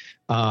doors,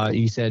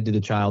 you said to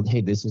the child, hey,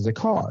 this is a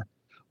car.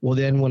 Well,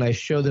 then when I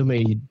show them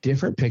a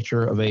different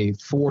picture of a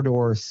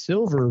four-door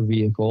silver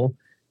vehicle,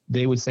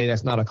 they would say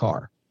that's not a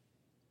car.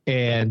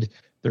 And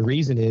the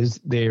reason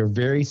is they are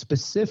very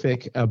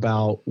specific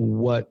about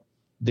what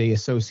they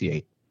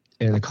associate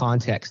and the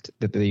context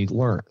that they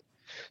learn.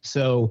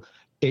 So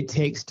it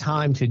takes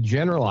time to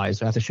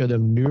generalize. I have to show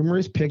them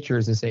numerous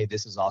pictures and say,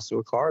 this is also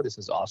a car, this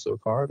is also a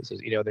car. This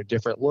is, they're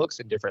different looks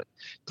and different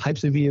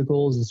types of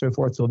vehicles and so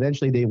forth. So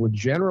eventually they will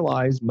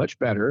generalize much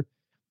better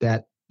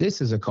that this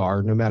is a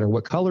car, no matter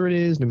what color it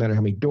is, no matter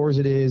how many doors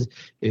it is.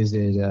 Is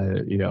it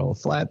a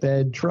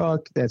flatbed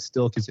truck that's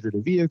still considered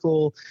a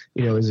vehicle?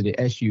 Is it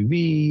an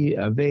SUV,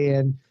 a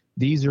van?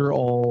 These are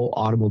all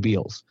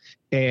automobiles.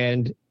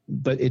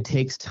 But it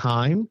takes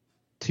time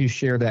to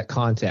share that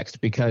context,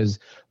 because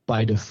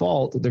by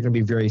default, they're going to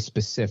be very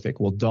specific.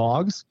 Well,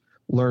 dogs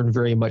learn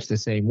very much the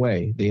same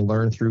way. They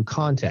learn through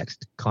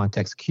context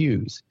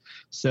cues.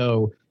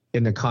 So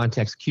in the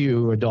context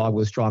cue, a dog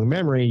with strong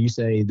memory, you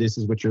say, this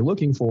is what you're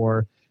looking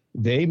for.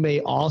 They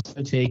may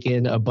also take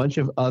in a bunch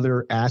of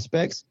other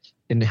aspects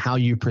and how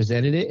you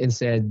presented it and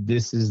said,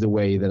 this is the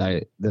way that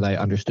I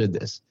understood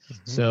this.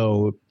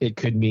 So it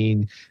could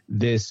mean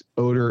this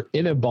odor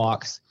in a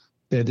box,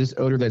 that this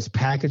odor that's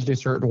packaged a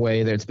certain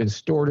way, that's been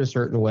stored a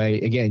certain way.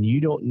 Again,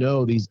 you don't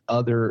know these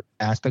other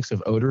aspects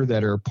of odor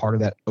that are part of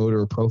that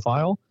odor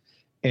profile.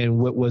 And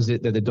what was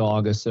it that the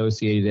dog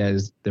associated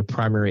as the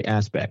primary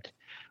aspect?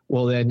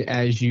 Well, then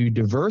as you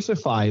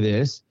diversify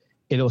this,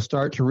 it'll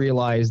start to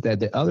realize that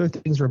the other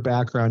things are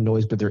background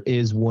noise, but there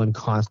is one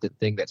constant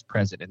thing that's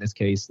present. In this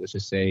case, let's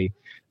just say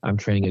I'm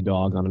training a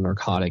dog on a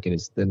narcotic, and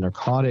it's the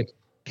narcotic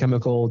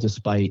chemical,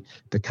 despite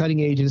the cutting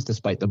agents,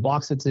 despite the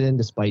box it's in,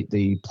 despite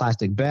the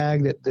plastic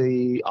bag that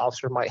the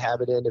officer might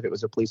have it in, if it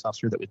was a police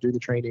officer that was doing the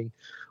training.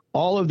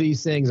 All of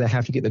these things, I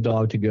have to get the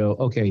dog to go,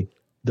 okay,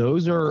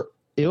 those are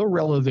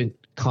irrelevant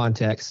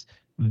contexts.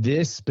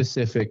 This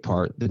specific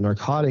part, the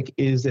narcotic,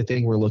 is the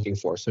thing we're looking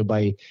for. So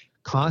by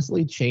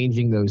constantly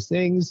changing those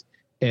things,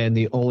 and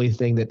the only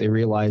thing that they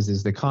realize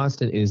is the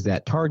constant is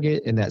that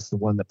target, and that's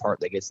the part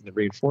that gets in the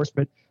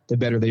reinforcement, the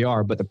better they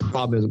are. But the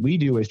problem that we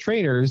do as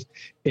trainers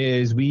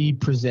is we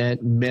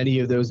present many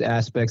of those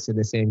aspects in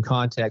the same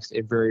context,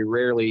 and very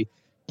rarely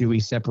do we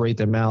separate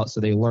them out so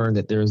they learn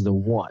that there's the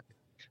one.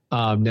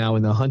 Now,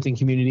 in the hunting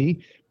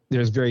community,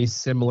 there's very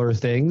similar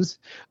things,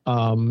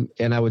 and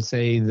I would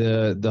say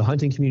the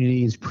hunting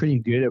community is pretty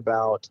good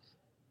about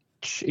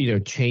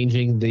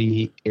changing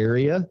the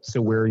area,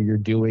 so where you're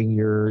doing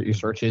your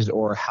searches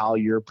or how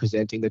you're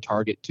presenting the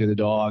target to the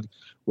dog,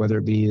 whether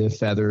it be the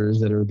feathers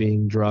that are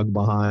being drugged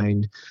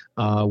behind,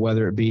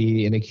 whether it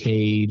be in a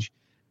cage,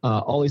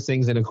 all these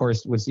things. And of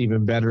course, what's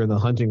even better in the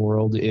hunting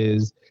world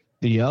is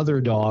the other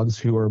dogs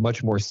who are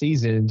much more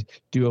seasoned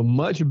do a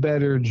much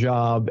better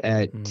job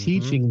at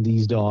teaching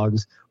these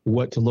dogs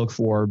what to look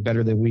for,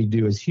 better than we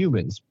do as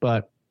humans.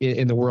 But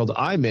in the world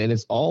I'm in,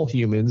 it's all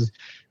humans.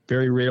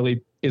 Very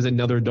rarely is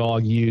another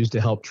dog used to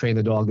help train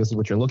the dog. This is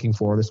what you're looking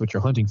for. This is what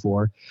you're hunting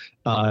for.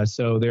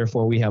 So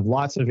therefore, we have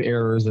lots of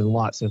errors and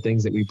lots of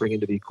things that we bring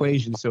into the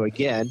equation. So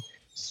again,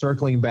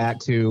 circling back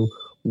to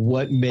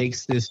what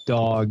makes this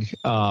dog,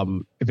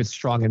 if it's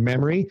strong in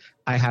memory,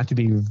 I have to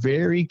be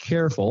very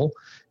careful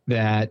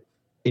that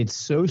it's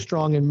so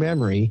strong in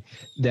memory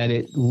that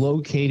it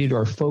located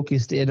or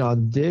focused in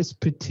on this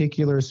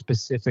particular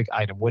specific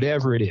item,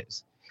 whatever it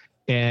is.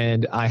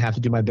 And I have to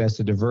do my best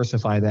to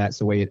diversify that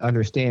so way it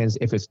understands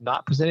if it's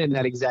not presented in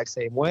that exact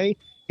same way,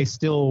 it's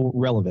still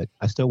relevant.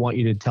 I still want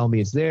you to tell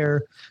me it's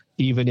there,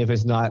 even if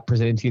it's not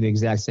presented to you the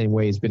exact same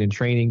way it's been in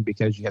training,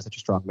 because you have such a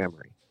strong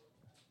memory.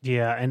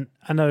 Yeah, and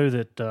I know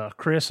that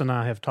Chris and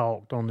I have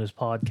talked on this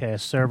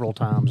podcast several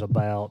times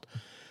about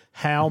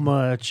how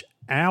much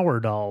our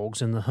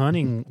dogs in the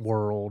hunting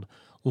world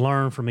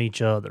learn from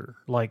each other.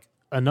 Like,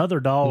 another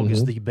dog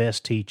is the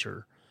best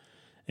teacher.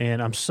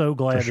 And I'm so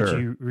glad that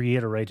you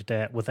reiterated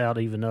that without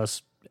even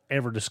us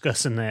ever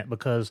discussing that,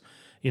 because,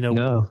 you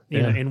know,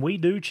 and we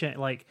do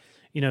like,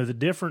 the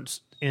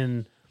difference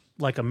in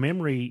like a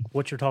memory,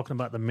 what you're talking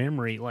about, the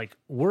memory, like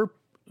we're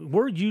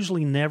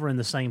usually never in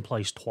the same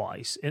place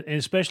twice, and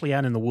especially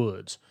out in the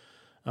woods.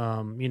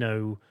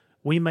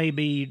 We may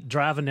be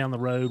driving down the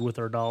road with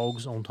our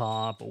dogs on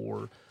top,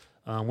 or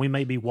we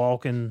may be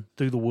walking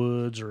through the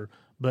woods,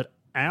 but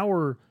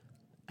our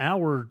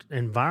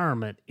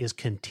environment is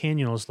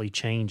continuously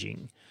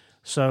changing.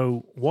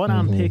 So what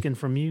I'm picking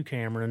from you,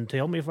 Cameron,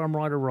 tell me if I'm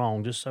right or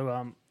wrong, just so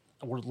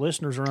our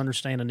listeners are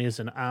understanding this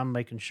and I'm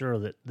making sure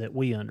that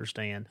we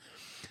understand.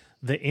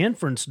 The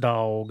inference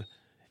dog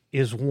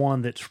is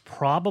one that's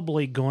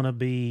probably going to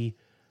be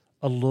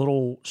a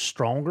little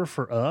stronger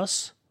for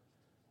us,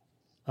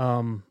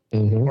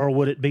 or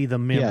would it be the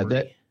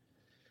memory?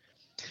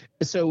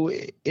 So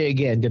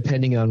again,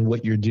 depending on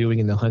what you're doing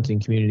in the hunting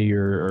community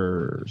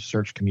or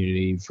search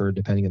community, for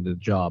depending on the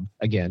job,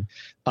 again,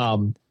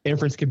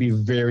 inference could be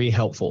very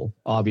helpful,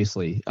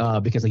 obviously,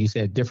 because like you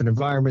said, different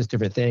environments,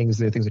 different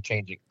things are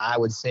changing. I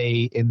would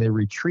say in the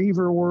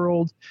retriever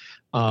world,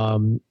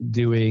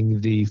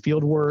 doing the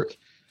field work,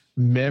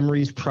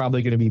 memory is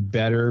probably going to be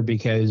better,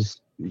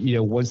 because,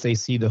 once they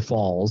see the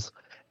falls,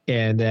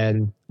 and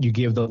then you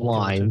give the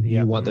line,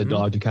 you want the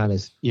dog to kind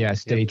of,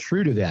 stay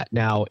true to that.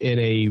 Now, in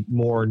a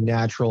more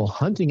natural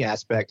hunting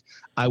aspect,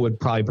 I would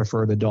probably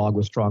prefer the dog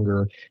with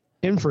stronger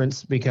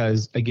inference,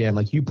 because, again,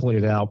 like you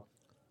pointed out,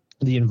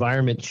 the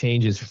environment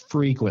changes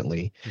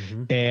frequently,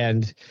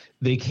 and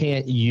they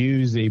can't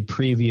use a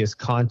previous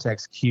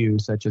context cue,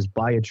 such as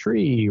by a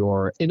tree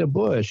or in a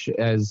bush,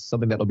 as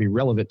something that will be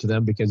relevant to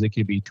them, because it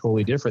could be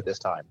totally different this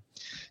time.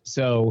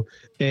 So,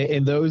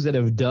 and those that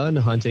have done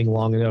hunting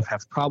long enough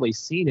have probably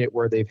seen it,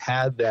 where they've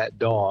had that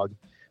dog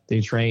they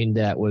trained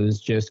that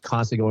was just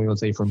constantly going, let's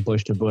say, from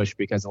bush to bush,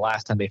 because the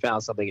last time they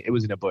found something, it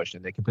was in a bush,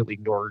 and they completely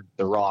ignored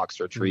the rocks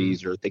or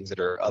trees or things that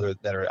are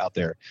out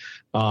there.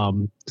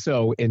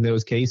 So in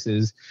those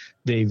cases,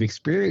 they've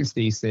experienced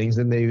these things,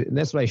 and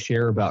that's what I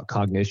share about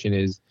cognition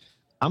is,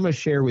 I'm going to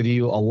share with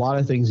you a lot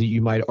of things that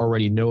you might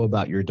already know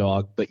about your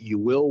dog, but you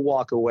will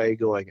walk away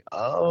going,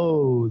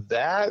 oh,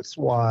 that's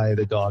why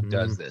the dog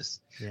does this.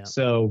 Yeah.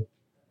 So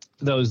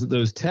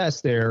those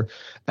tests there,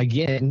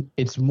 again,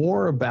 it's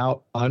more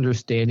about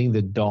understanding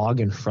the dog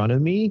in front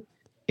of me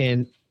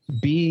and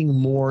being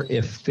more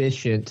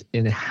efficient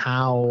in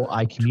how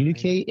I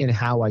communicate and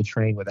how I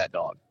train with that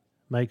dog.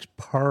 Makes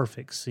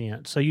perfect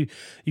sense. So you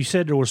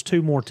said there was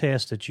 2 more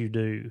tests that you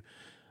do.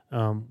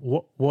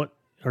 What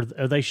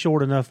are they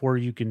short enough where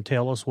you can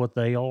tell us what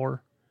they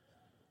are?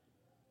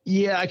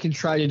 Yeah, I can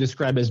try to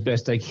describe as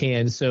best I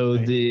can. So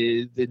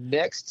the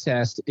next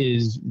test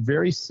is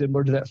very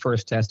similar to that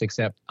first test,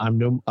 except I'm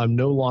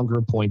no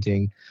longer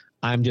pointing.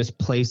 I'm just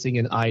placing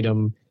an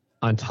item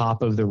on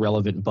top of the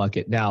relevant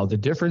bucket. Now, the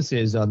difference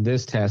is on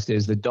this test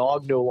is the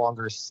dog no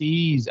longer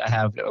sees. I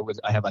have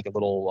like a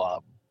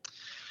little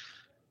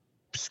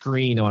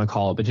screen, I want to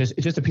call it, but it's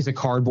just a piece of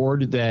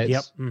cardboard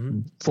that's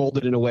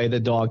folded in a way the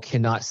dog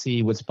cannot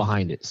see what's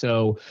behind it.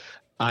 So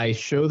I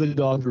show the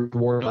dog the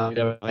reward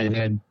item and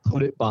then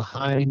put it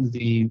behind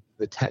the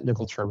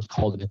technical terms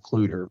called an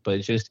occluder, but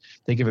it's just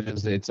think of it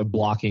as it's a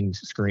blocking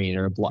screen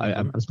or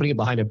I'm just putting it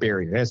behind a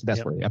barrier. That's the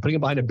best word. I'm putting it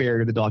behind a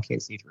barrier the dog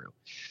can't see through.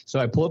 So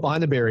I pull it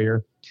behind the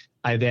barrier.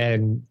 I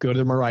then go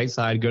to my right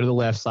side, go to the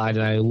left side,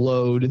 and I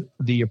load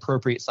the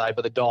appropriate side,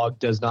 but the dog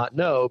does not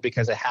know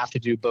because I have to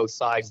do both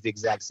sides the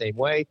exact same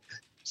way.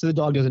 So the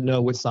dog doesn't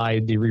know which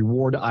side the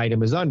reward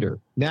item is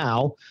under.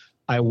 Now,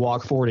 I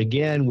walk forward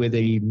again with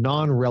a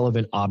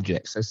non-relevant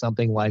object, so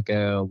something like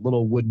a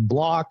little wooden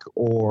block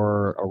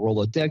or a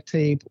roll of duct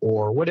tape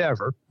or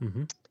whatever.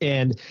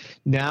 And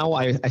now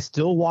I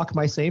still walk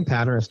my same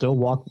pattern. I still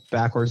walk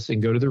backwards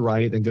and go to the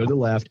right, then go to the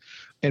left.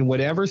 And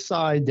whatever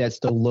side that's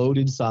the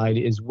loaded side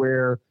is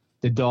where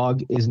the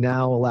dog is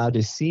now allowed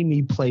to see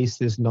me place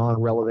this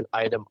non-relevant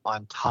item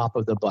on top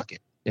of the bucket.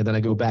 And then I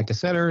go back to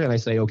center and I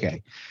say,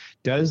 okay,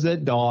 does the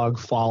dog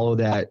follow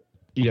that,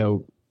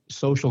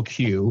 social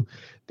cue,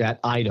 that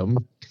item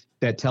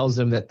that tells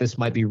them that this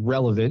might be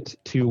relevant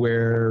to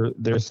where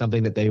there's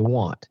something that they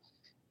want?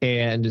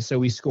 And so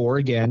we score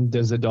again.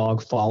 Does the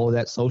dog follow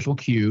that social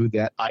cue,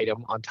 that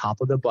item on top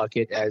of the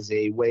bucket as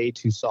a way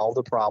to solve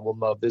the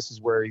problem of this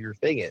is where your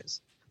thing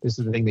is. This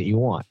is the thing that you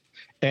want.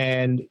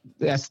 And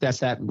that's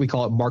that. We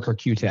call it marker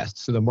cue test.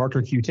 So the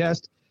marker cue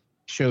test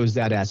shows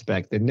that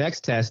aspect. The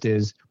next test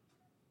is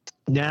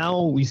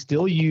now we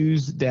still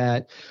use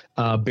that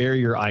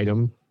barrier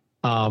item,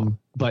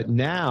 but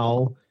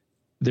now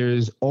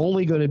there's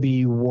only going to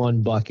be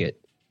one bucket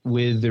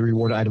with the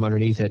reward item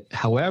underneath it.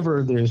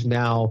 However, there's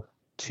now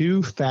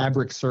 2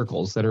 fabric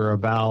circles that are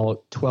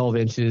about 12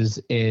 inches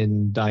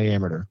in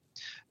diameter.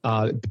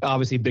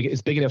 Obviously,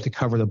 it's big enough to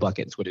cover the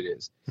bucket. Is what it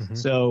is.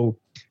 So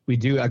we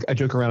do. I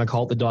joke around. I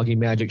call it the doggy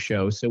magic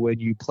show. So when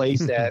you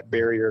place that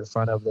barrier in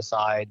front of the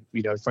side,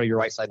 in front of your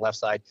right side, left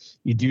side,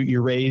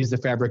 you raise the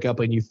fabric up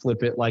and you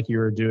flip it like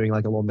you're doing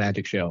like a little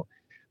magic show.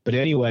 But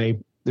anyway,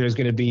 there's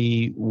going to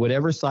be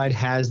whatever side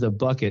has the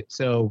bucket.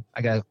 So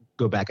I got to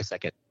go back a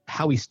second.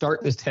 How we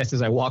start this test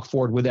is I walk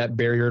forward with that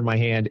barrier in my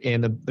hand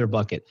and their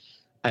bucket.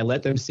 I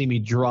let them see me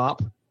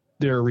drop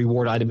their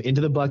reward item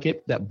into the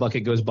bucket. That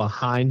bucket goes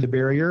behind the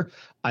barrier.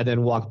 I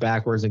then walk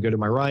backwards and go to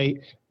my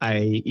right.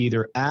 I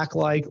either act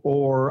like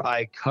or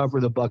I cover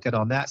the bucket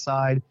on that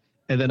side,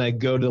 and then I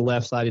go to the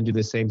left side and do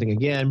the same thing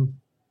again.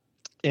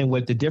 And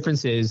what the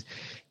difference is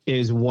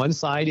one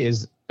side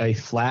is a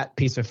flat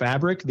piece of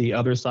fabric. The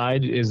other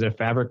side is a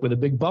fabric with a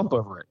big bump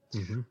over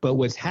it. But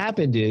what's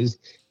happened is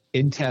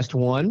in test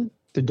 1,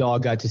 the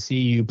dog got to see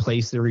you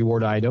place the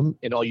reward item,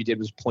 and all you did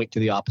was point to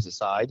the opposite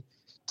side.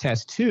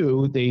 Test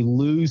 2, they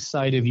lose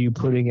sight of you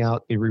putting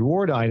out a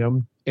reward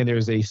item, and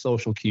there's a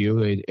social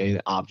cue, an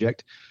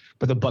object,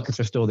 but the buckets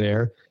are still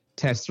there.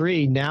 Test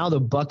 3, now the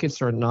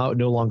buckets are no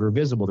longer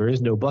visible. There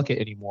is no bucket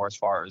anymore as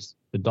far as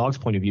the dog's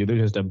point of view.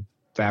 There's just a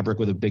fabric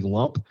with a big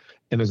lump,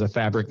 and there's a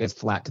fabric that's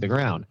flat to the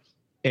ground.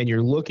 And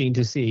you're looking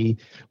to see,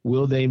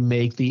 will they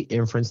make the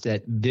inference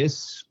that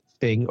this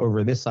thing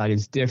over this side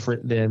is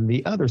different than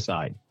the other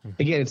side?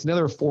 Again, it's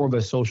another form of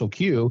a social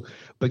cue,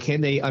 but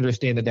can they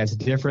understand that that's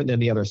different than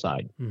the other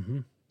side?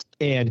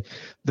 And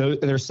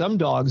there's some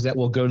dogs that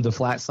will go to the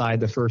flat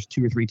side the first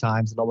 2 or 3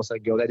 times and all of a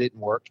sudden go, that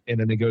didn't work. And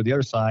then they go to the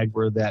other side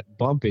where that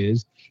bump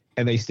is,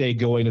 and they stay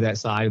going to that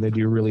side and they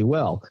do really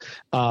well.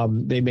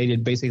 They made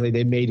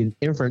an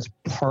inference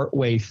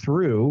partway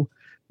through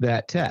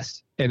that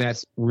test. And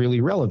that's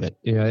really relevant.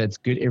 It's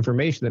good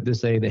information that they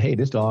say that, hey,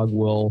 this dog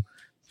will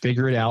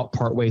figure it out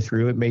partway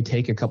through. It may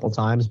take a couple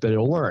times, but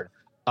it'll learn.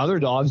 Other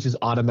dogs just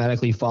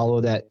automatically follow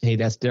that, hey,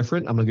 that's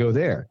different, I'm going to go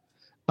there.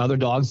 Other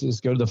dogs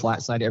just go to the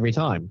flat side every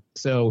time.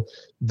 So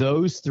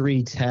those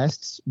 3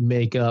 tests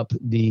make up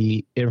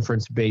the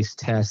inference-based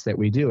tests that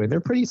we do. And they're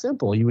pretty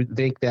simple. You would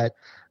think that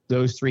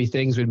those 3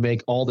 things would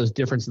make all this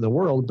difference in the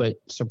world, but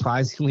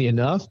surprisingly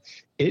enough,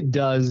 it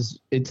does.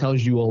 It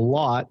tells you a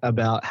lot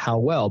about how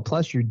well.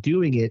 Plus, you're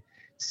doing it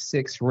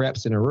 6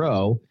 reps in a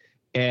row.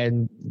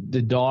 And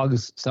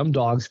some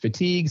dogs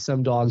fatigue,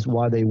 some dogs,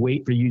 while they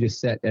wait for you to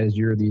set as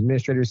you're the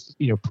administrators,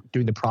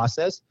 doing the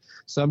process.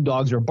 Some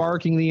dogs are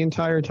barking the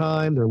entire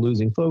time. They're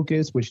losing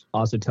focus, which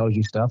also tells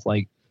you stuff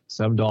like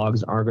some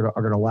dogs are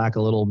going to lack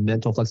a little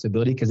mental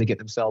flexibility because they get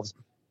themselves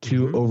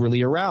too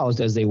overly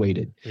aroused as they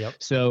waited. Yep.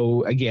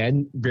 So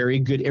again, very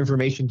good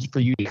information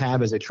for you to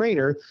have as a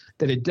trainer,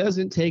 that it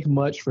doesn't take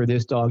much for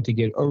this dog to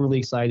get overly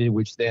excited,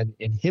 which then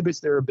inhibits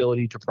their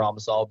ability to problem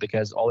solve,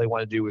 because all they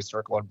want to do is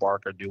circle and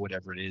bark or do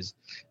whatever it is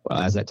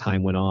as that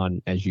time went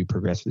on as you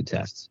progress through the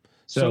tests.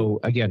 So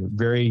again,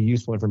 very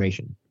useful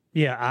information.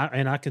 Yeah,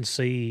 I can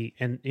see,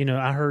 and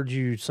I heard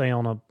you say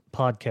on a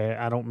podcast,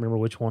 I don't remember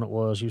which one it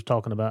was, you was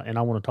talking about, and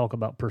I want to talk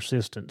about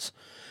persistence,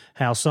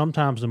 how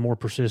sometimes the more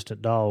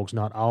persistent dogs,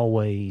 not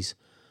always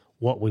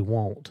what we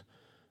want,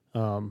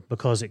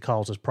 because it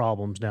causes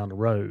problems down the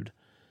road.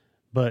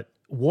 But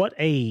what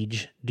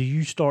age do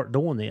you start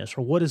doing this,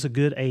 or what is a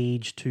good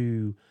age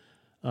to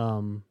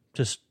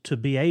just to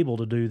be able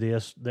to do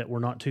this, that we're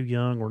not too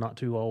young, we're not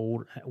too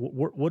old?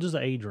 What is the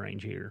age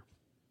range here?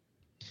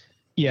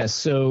 Yes.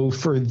 So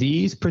for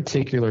these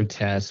particular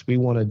tests, we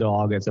want a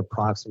dog that's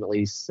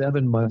approximately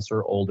 7 months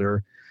or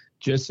older,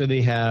 just so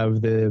they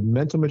have the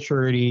mental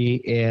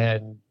maturity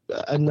and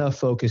enough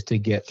focus to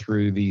get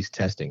through these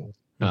testing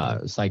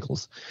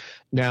cycles.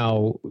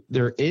 Now,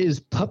 there is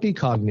puppy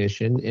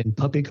cognition, and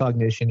puppy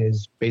cognition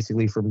is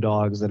basically from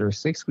dogs that are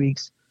 6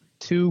 weeks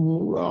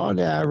to, on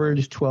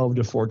average, 12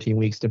 to 14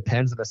 weeks,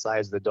 depends on the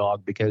size of the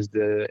dog, because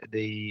and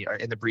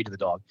the breed of the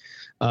dog,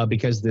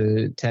 because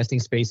the testing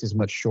space is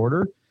much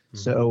shorter.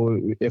 So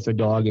if a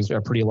dog is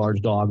a pretty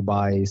large dog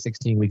by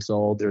 16 weeks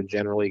old, they're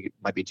generally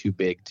might be too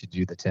big to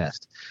do the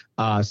test.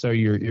 So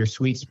your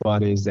sweet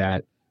spot is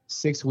at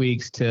 6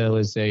 weeks to,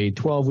 let's say,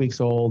 12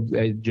 weeks old.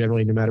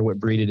 Generally, no matter what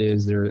breed it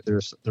is, they're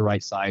the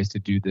right size to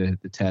do the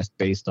test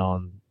based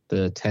on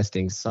the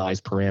testing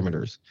size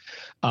parameters.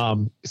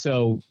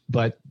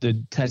 But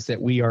the tests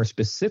that we are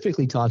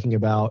specifically talking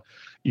about,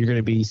 you're going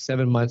to be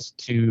 7 months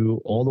to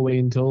all the way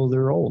until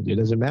they're old. It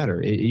doesn't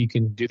matter. You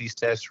can do these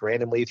tests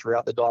randomly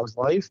throughout the dog's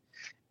life,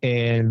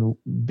 and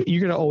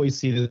you're going to always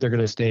see that they're going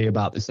to stay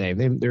about the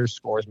same. Their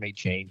scores may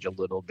change a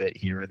little bit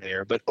here and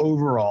there, but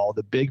overall,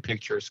 the big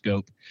picture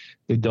scope,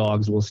 the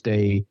dogs will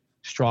stay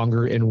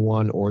stronger in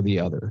one or the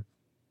other.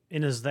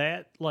 And is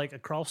that like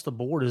across the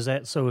board? Is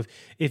that so?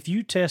 If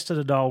you tested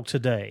a dog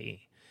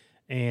today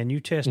and you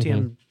test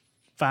him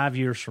 5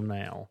 years from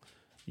now,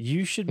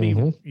 you should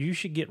be you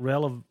should get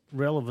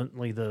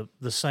relevantly the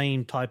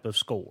same type of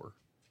score.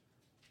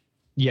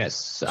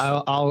 Yes,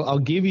 I'll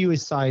give you a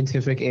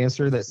scientific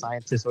answer that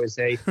scientists always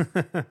say.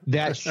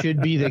 That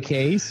should be the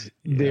case.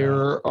 Yeah.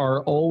 There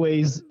are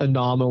always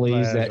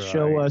anomalies that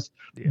show us.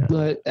 Yeah.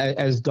 But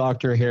as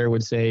Dr. Hare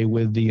would say,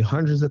 with the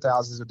hundreds of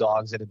thousands of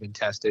dogs that have been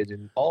tested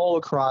and all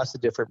across the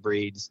different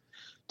breeds,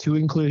 to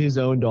include his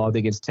own dog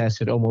that gets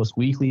tested almost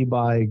weekly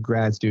by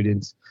grad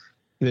students,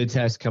 the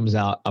test comes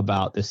out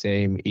about the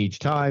same each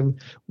time,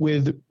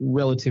 with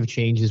relative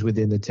changes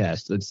within the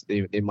test.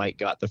 They might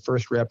got the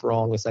first rep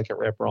wrong, the second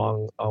rep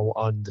wrong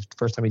on the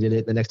first time he did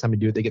it. The next time he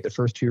do it, they get the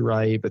first two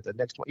right, but the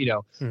next one,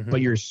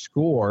 but your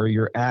score,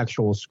 your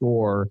actual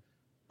score,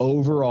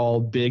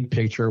 overall big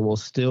picture will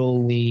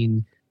still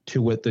lean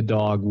to what the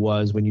dog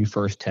was when you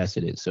first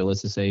tested it. So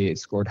let's just say it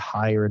scored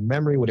higher in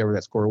memory, whatever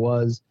that score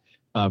was,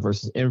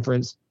 versus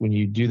inference. When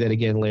you do that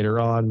again later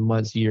on,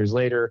 months, years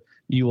later,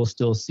 you will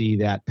still see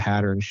that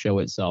pattern show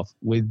itself,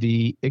 with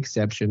the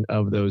exception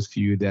of those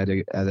few that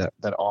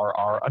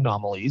are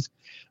anomalies.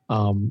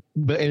 But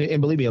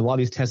believe me, a lot of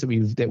these tests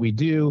that we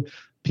do,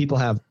 people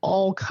have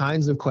all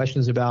kinds of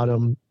questions about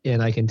them,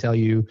 and I can tell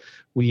you,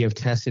 we have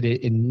tested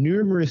it in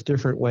numerous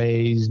different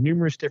ways,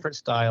 numerous different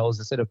styles.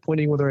 Instead of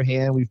pointing with our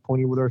hand, we've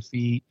pointed with our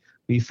feet.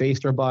 We've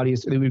faced our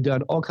bodies. We've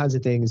done all kinds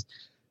of things.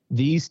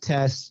 These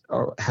tests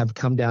have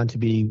come down to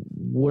be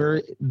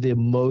where the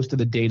most of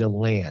the data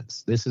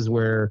lands. This is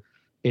where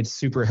it's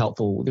super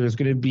helpful. There's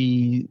going to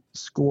be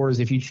scores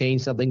if you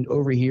change something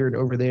over here and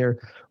over there,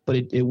 but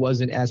it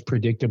wasn't as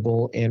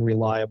predictable and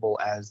reliable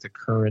as the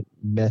current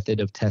method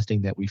of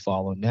testing that we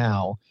follow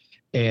now.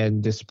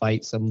 And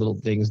despite some little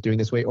things doing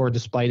this way, or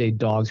despite a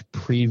dog's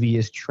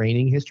previous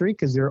training history,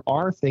 because there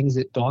are things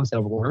that dogs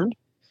have learned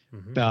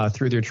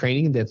through their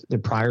training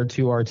that prior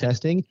to our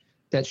testing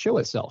that show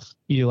itself.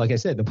 Like I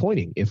said, the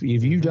pointing. If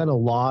you've done a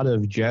lot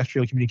of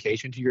gestural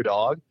communication to your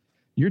dog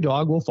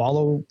will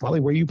follow probably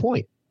where you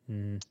point.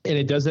 And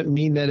it doesn't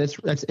mean that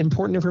that's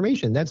important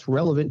information. That's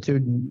relevant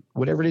to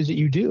whatever it is that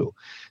you do.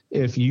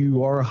 If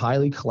you are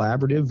highly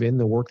collaborative in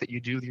the work that you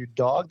do with your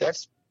dog,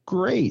 that's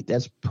great.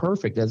 That's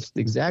perfect. That's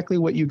exactly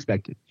what you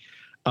expected.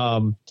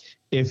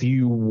 If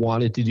you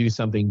wanted to do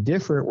something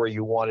different, where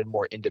you wanted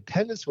more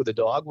independence with a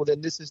dog, well, then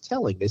this is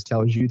telling. This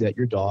tells you that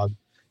your dog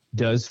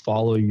does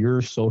follow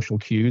your social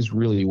cues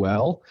really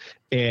well,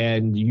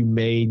 and you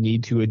may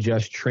need to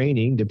adjust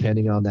training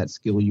depending on that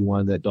skill. You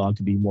want that dog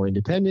to be more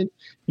independent.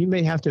 You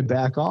may have to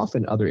back off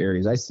in other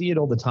areas. I see it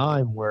all the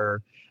time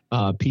where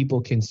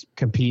people can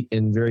compete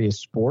in various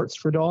sports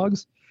for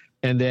dogs,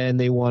 and then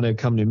they want to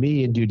come to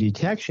me and do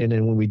detection.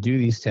 And when we do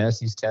these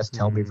tests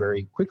tell me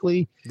very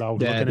quickly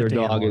that their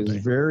dog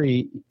is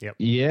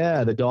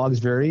the dog is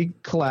very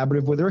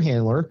collaborative with their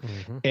handler.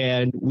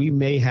 And we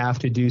may have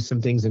to do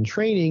some things in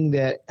training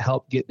that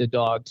help get the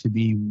dog to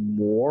be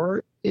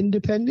more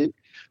independent,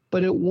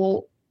 but it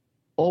won't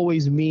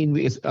always mean,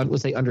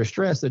 let's say under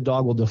stress, the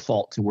dog will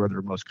default to where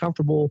they're most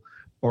comfortable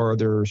or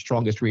their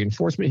strongest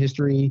reinforcement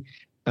history.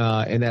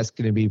 And that's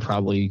going to be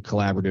probably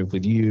collaborative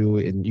with you.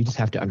 And you just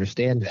have to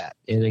understand that.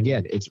 And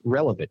again, it's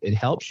relevant. It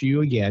helps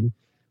you, again,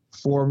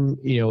 form,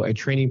 a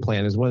training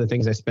plan. Is one of the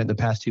things I spent the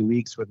past 2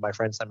 weeks with my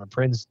friend Simon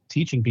Prince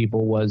teaching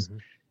people was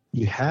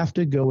you have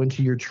to go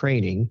into your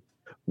training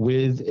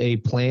with a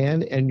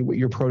plan and what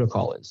your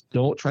protocol is.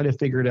 Don't try to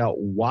figure it out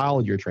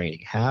while you're training.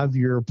 Have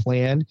your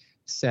plan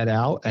set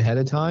out ahead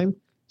of time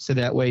so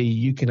that way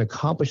you can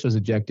accomplish those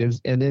objectives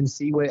and then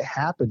see what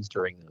happens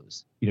during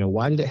those.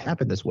 Why did it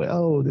happen this way?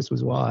 Oh, this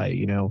was why.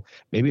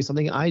 Maybe it's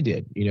something I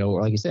did,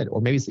 or like you said,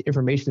 or maybe it's the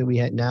information that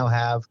we now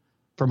have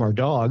from our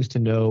dogs to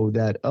know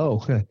that,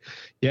 oh,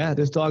 yeah,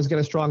 this dog's got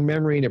a strong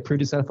memory and it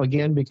proved itself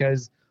again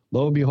because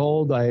lo and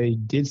behold, I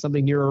did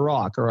something near a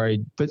rock, or I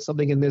put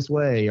something in this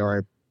way, or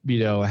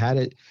I had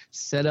it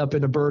set up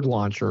in a bird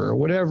launcher or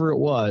whatever it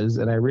was.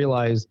 And I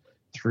realized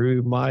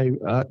through my,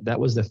 that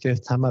was the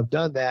 5th time I've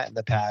done that in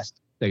the past,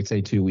 they'd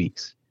say 2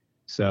 weeks.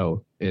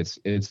 So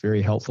it's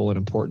very helpful and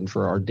important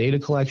for our data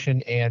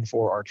collection and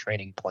for our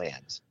training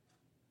plans.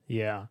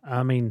 Yeah.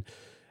 I mean,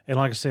 and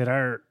like I said,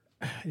 our,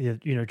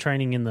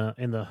 training in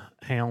the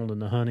hound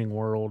and the hunting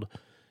world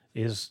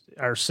is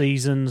our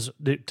seasons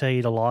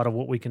dictate a lot of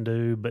what we can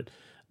do, but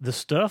the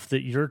stuff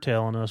that you're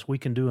telling us we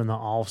can do in the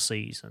off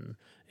season.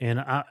 And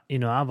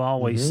I've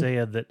always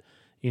said that,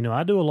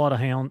 I do a lot of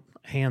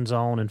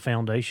hands-on and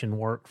foundation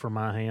work for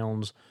my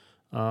hounds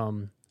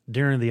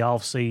during the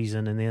off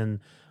season. And then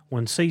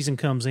when season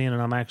comes in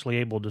and I'm actually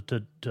able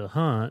to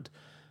hunt,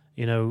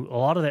 a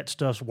lot of that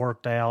stuff's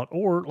worked out.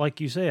 Or like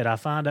you said, I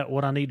find out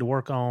what I need to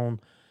work on,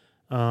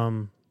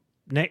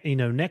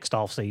 next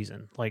off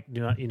season. Like,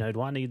 do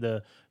I need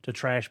to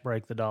trash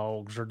break the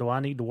dogs, or do I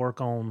need to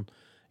work on,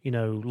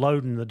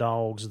 loading the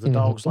dogs? The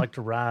dogs like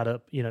to ride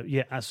up,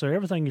 So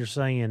everything you're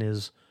saying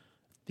is,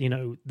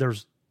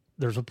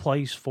 there's a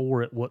place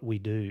for it, what we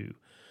do.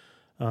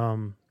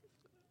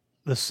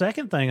 The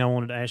second thing I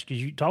wanted to ask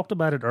you talked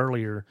about it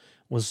earlier,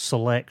 was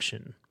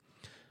selection.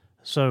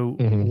 So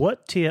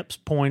what tips,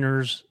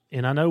 pointers,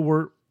 and I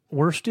know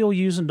we're still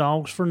using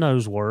dogs for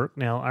nose work.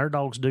 Now, our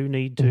dogs do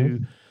need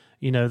to,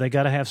 they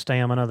got to have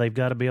stamina. They've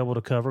got to be able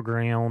to cover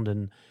ground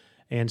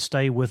and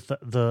stay with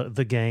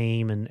the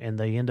game, and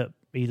they end up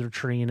either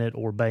treeing it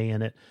or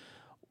baying it.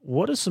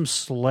 What are some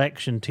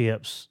selection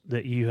tips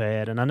that you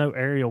had? And I know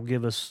Ariel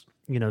give us,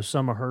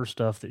 some of her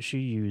stuff that she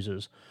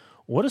uses.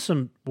 What are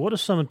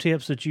some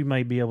tips that you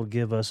may be able to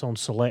give us on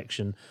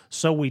selection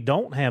so we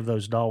don't have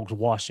those dogs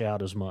wash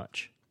out as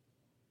much?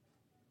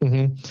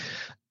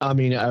 I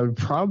mean, I would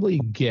probably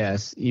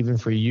guess, even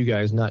for you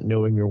guys not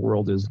knowing your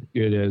world as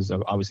good as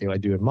obviously I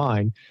do in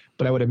mine,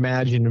 but I would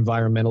imagine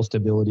environmental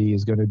stability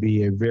is going to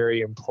be a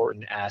very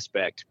important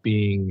aspect,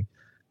 being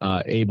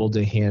able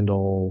to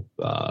handle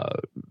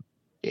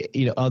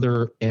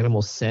other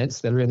animal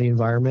scents that are in the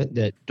environment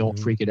that don't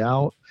freak it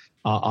out.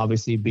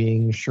 Obviously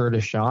being sure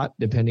to shot,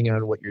 depending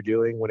on what you're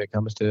doing when it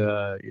comes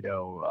to,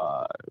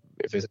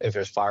 if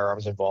there's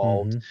firearms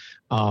involved.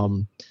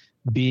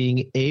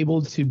 Being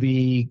able to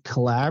be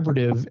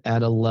collaborative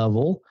at a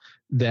level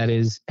that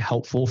is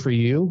helpful for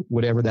you,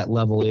 whatever that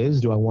level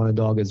is. Do I want a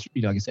dog as,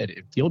 like I said,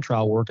 in field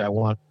trial work, I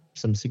want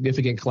some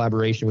significant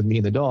collaboration with me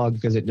and the dog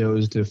because it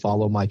knows to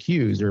follow my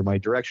cues or my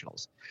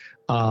directionals.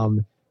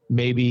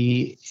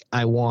 Maybe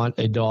I want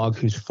a dog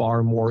who's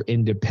far more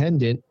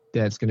independent,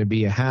 that's going to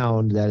be a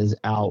hound that is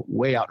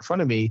way out in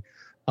front of me,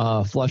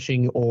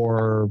 flushing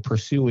or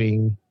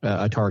pursuing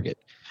a target.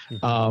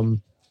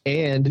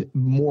 And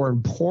more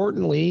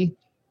importantly,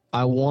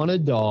 I want a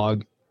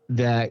dog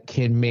that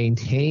can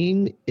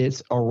maintain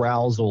its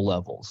arousal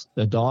levels.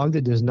 The dog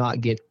that does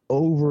not get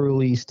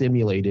overly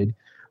stimulated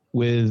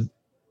with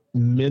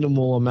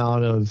minimal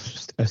amount of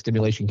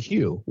stimulation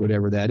cue,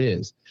 whatever that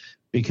is.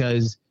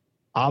 Because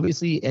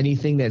obviously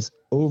anything that's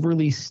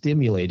overly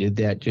stimulated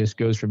that just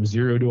goes from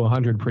 0 to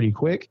 100 pretty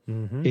quick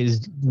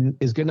is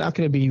not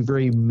going to be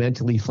very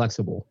mentally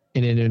flexible.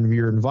 And in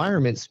your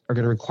environments are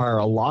going to require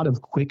a lot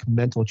of quick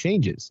mental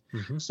changes.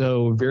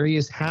 So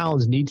various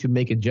hounds need to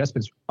make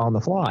adjustments on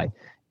the fly.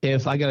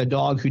 If I got a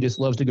dog who just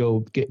loves to go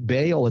get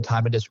bay all the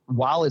time and just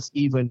while it's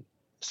even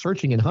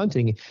searching and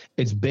hunting,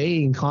 it's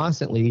baying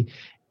constantly,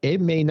 it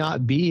may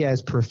not be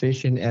as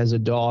proficient as a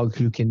dog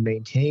who can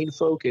maintain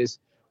focus,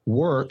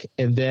 work,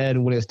 and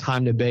then when it's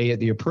time to bay at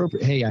the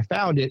appropriate, hey, I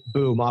found it,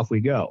 boom, off we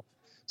go.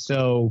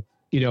 So,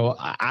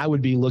 I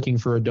would be looking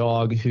for a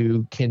dog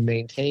who can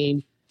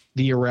maintain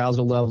the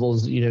arousal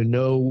levels,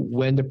 know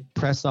when to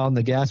press on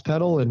the gas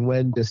pedal and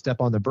when to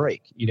step on the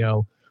brake,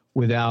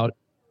 without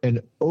an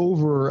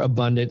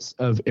overabundance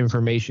of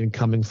information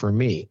coming from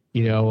me.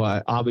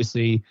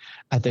 Obviously,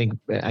 I think,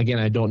 again,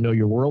 I don't know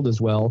your world as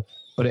well,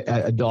 but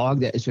a dog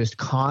that is just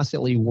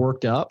constantly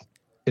worked up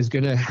is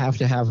going to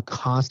have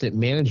constant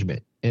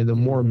management. And the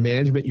more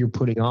management you're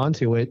putting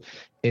onto it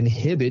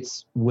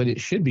inhibits what it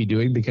should be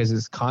doing, because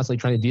it's constantly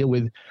trying to deal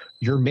with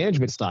your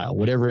management style,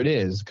 whatever it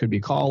is. Could be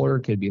collar,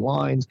 could be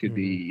lines, could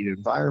be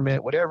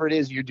environment, whatever it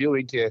is you're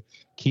doing to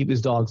keep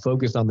this dog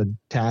focused on the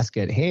task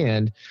at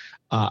hand.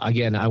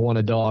 Again, I want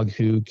a dog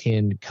who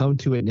can come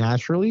to it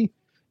naturally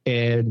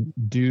and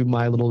do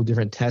my little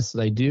different tests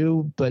that I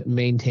do, but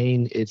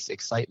maintain its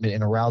excitement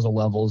and arousal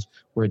levels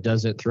where it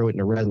doesn't throw it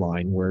in a red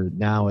line, where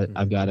now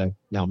I've got to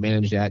now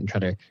manage that and try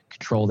to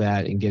control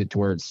that and get it to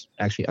where it's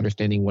actually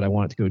understanding what I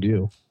want it to go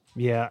do.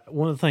 Yeah.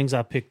 One of the things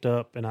I picked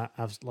up, and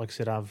I've like I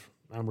said, I'm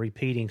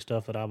repeating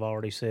stuff that I've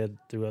already said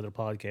through other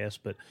podcasts,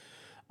 but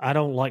I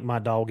don't like my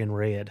dog in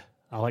red.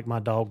 I like my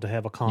dog to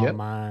have a calm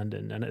mind,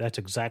 and that's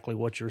exactly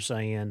what you're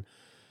saying.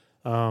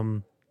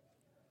 And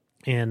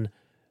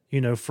you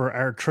know, for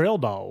our trail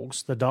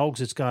dogs, the dogs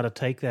that's got to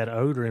take that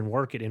odor and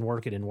work it and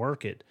work it and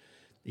work it,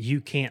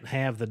 you can't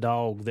have the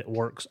dog that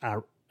works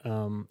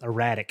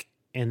erratic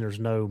and there's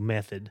no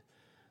method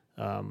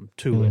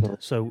to it.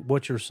 So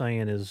what you're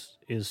saying is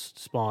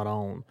spot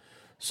on.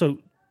 So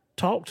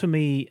talk to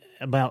me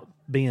about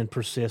being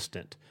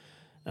persistent.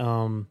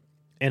 And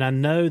I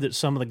know that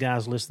some of the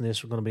guys listening to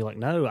this are going to be like,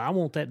 no, I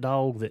want that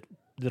dog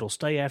that'll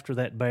stay after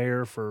that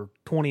bear for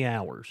 20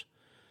 hours.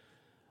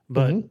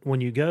 But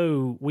when you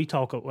go, we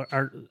talk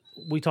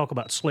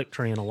about slick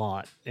treeing a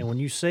lot, and when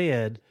you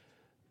said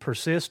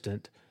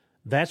persistent,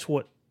 that's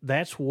what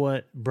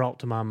brought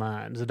to my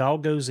mind. The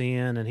dog goes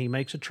in and he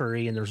makes a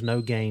tree, and there's no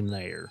game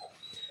there,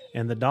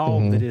 and the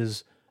dog that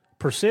is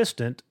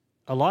persistent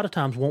a lot of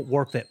times won't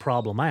work that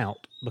problem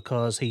out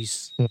because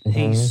he's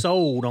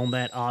sold on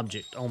that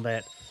object, on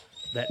that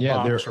box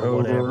they're or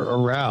whatever. over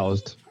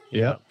aroused.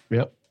 Yep.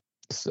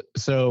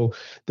 So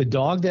the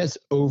dog that's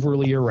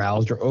overly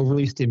aroused or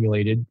overly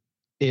stimulated,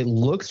 it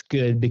looks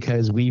good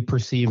because we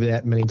perceive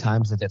that many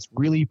times that that's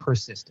really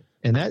persistent,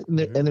 and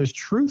there's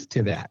truth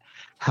to that.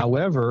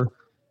 However,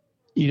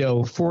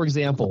 for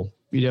example,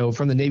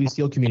 from the Navy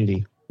SEAL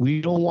community,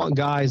 we don't want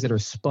guys that are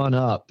spun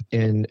up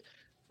and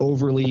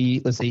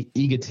overly, let's say,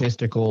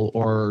 egotistical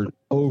or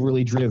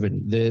overly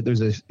driven.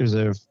 There's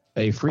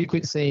a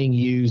frequent saying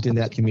used in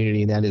that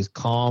community, and that is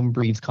calm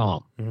breeds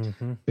calm.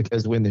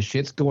 Because when the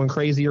shit's going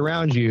crazy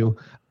around you,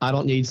 I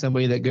don't need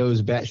somebody that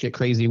goes batshit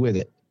crazy with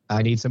it.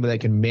 I need somebody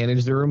that can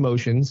manage their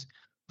emotions,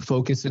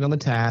 focus in on the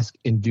task,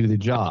 and do the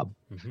job.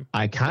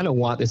 I kind of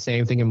want the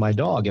same thing in my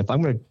dog. If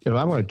I'm going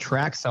to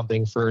track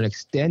something for an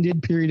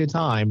extended period of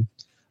time,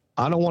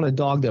 I don't want a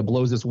dog that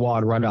blows this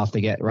wad right out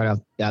the gate.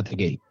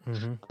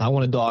 I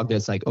want a dog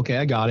that's like, okay,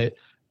 I got it.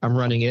 I'm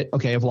running it.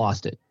 Okay, I've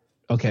lost it.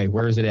 Okay,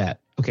 where is it at?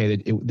 Okay,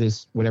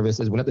 this whatever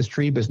this is went up this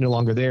tree, but it's no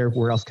longer there.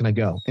 Where else can I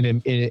go?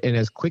 And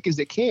as quick as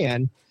it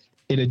can,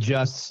 it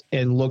adjusts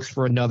and looks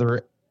for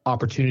another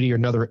opportunity or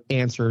another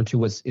answer to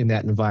what's in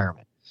that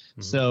environment.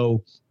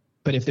 So,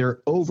 but if they're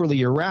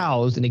overly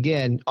aroused, and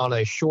again, on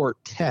a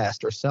short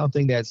test or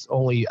something that's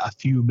only a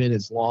few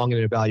minutes long in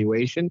an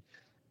evaluation,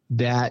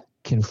 that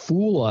can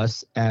fool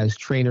us as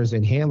trainers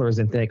and handlers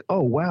and think,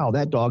 oh, wow,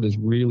 that dog is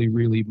really,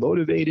 really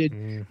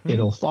motivated.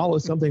 It'll follow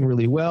something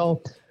really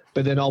well.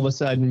 But then all of a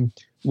sudden,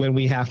 when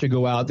we have to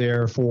go out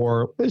there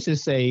for, let's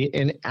just say,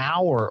 an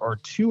hour or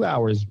 2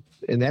 hours,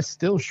 and that's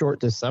still short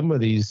to some of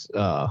these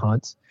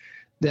hunts,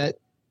 that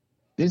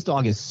this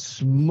dog is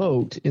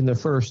smoked in the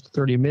first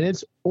 30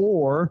 minutes,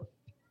 or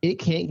it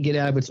can't get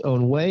out of its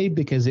own way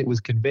because it was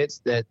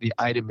convinced that the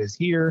item is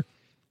here,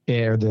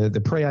 or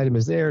the prey item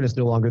is there, and it's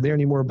no longer there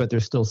anymore, but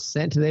there's still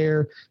scent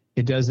there.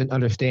 It doesn't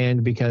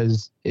understand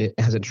because it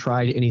hasn't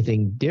tried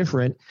anything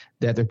different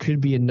that there could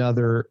be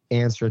another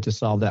answer to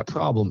solve that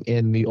problem.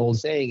 And the old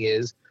saying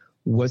is,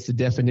 what's the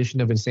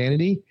definition of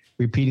insanity?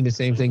 Repeating the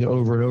same thing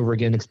over and over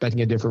again,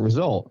 expecting a different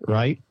result,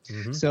 right?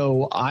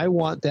 So I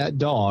want that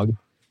dog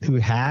who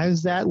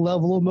has that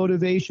level of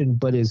motivation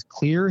but is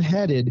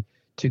clear-headed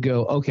to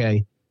go,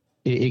 okay,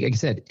 like I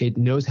said, it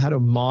knows how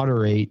to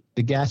moderate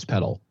the gas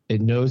pedal.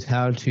 It knows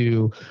how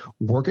to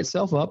work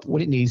itself up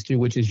when it needs to,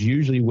 which is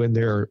usually when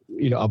they're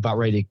about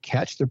ready to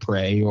catch the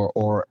prey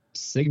or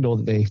signal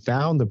that they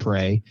found the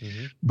prey.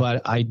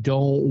 But I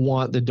don't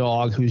want the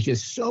dog who's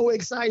just so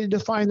excited to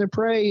find the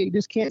prey, it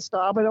just can't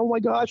stop it. Oh my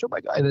gosh,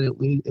 and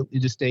then it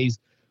just stays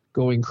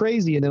going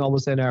crazy. And then all of a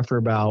sudden, after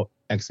about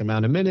X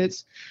amount of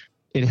minutes,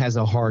 it has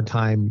a hard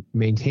time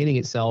maintaining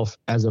itself,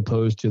 as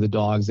opposed to the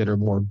dogs that are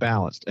more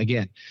balanced.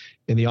 Again,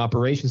 in the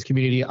operations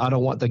community, I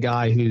don't want the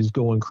guy who's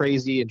going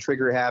crazy and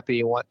trigger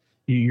happy and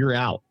you're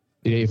out.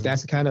 If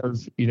that's the kind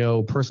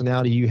of,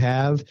 personality you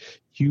have,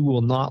 you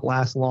will not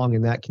last long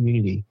in that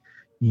community.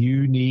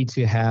 You need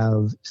to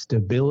have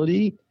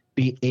stability,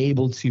 be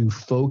able to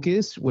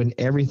focus when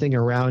everything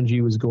around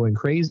you is going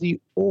crazy,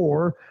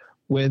 or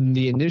when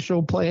the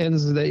initial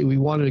plans that we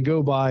wanted to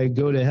go by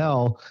go to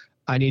hell.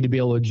 I need to be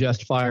able to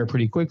adjust fire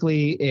pretty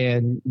quickly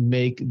and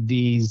make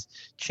these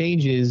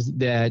changes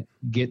that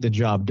get the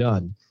job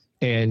done.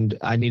 And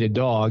I need a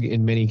dog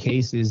in many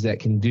cases that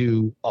can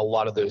do a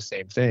lot of those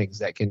same things,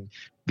 that can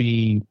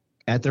be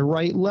at the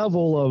right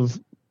level of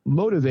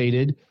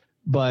motivated,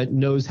 but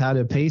knows how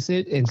to pace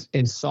it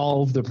and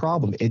solve the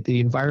problem. The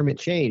environment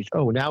changed.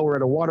 Oh, now we're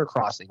at a water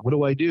crossing. What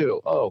do I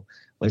do? Oh,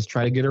 let's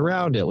try to get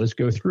around it. Let's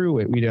go through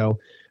it,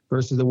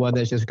 versus the one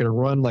that's just going to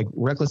run like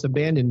reckless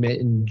abandonment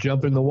and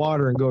jump in the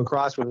water and go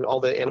across when all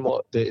the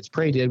animal that its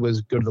prey did was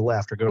go to the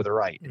left or go to the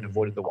right and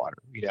avoided the water,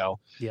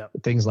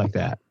 things like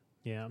that.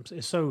 Yeah.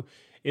 So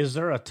is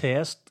there a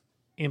test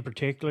in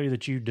particular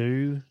that you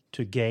do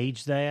to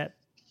gauge that?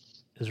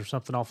 Is there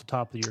something off the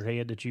top of your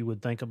head that you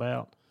would think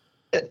about?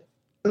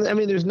 I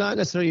mean, there's not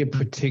necessarily a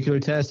particular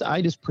test.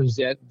 I just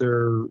present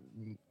their,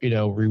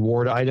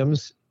 reward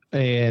items,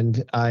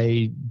 and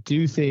I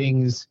do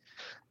things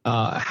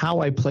how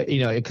I play,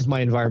 because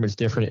my environment's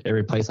different at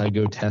every place I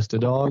go test a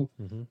dog.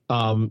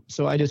 Mm-hmm.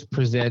 So I just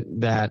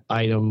present that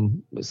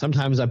item.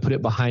 Sometimes I put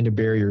it behind a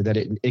barrier that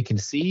it can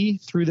see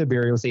through the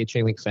barrier, let's say a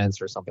chain link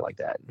fence or something like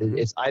that. Mm-hmm.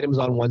 It's items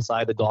on one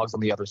side, the dog's on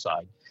the other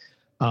side.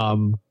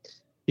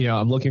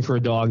 I'm looking for a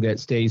dog that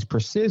stays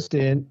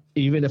persistent,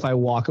 even if I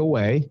walk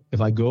away.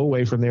 If I go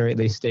away from there,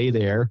 they stay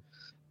there.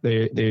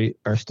 They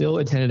are still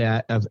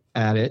attentive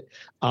at it.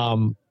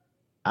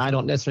 I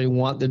don't necessarily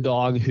want the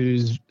dog who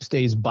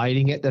stays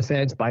biting at the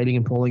fence, biting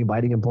and pulling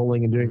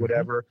and doing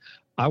whatever.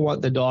 I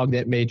want the dog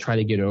that may try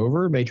to get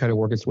over, may try to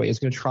work its way. It's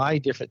going to try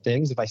different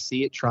things. If I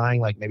see it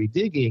trying, like maybe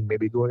digging,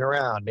 maybe going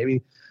around,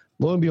 maybe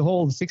lo and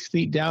behold, 6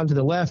 feet down to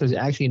the left is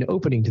actually an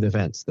opening to the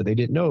fence that they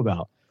didn't know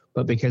about.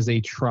 But because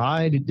they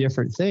tried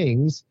different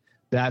things,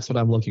 that's what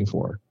I'm looking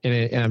for.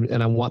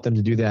 And I want them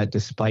to do that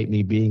despite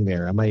me being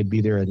there. I might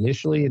be there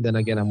initially, and then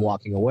again, I'm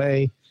walking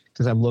away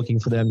because I'm looking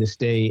for them to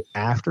stay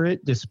after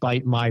it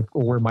despite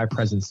where my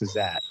presence is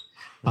at.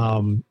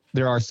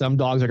 There are some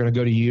dogs that are going to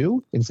go to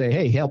you and say,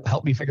 hey,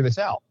 help me figure this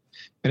out.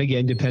 And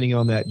again, depending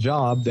on that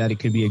job, that it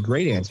could be a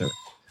great answer.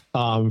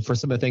 For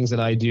some of the things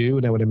that I do,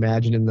 and I would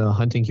imagine in the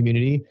hunting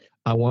community,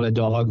 I want a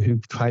dog who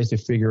tries to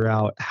figure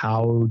out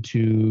how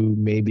to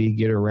maybe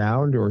get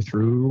around or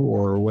through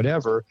or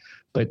whatever,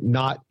 but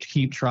not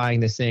keep trying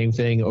the same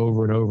thing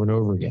over and over and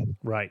over again.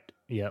 Right.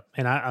 Yep.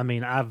 And I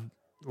mean,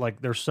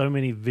 there's so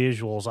many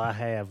visuals I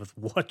have with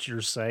what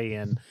you're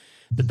saying,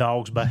 the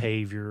dog's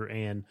behavior,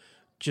 and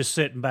just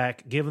sitting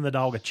back, giving the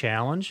dog a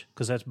challenge,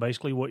 because that's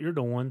basically what you're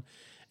doing,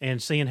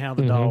 and seeing how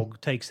the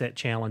dog takes that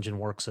challenge and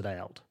works it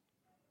out.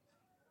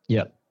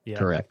 Yep. Yeah,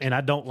 correct. And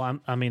I don't.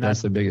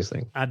 That's the biggest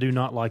thing. I do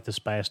not like the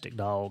spastic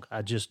dog.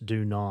 I just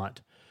do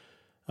not.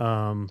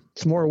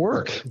 It's more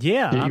work.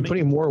 Yeah, you're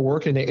putting more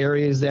work into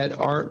areas that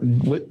aren't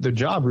what the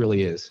job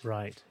really is.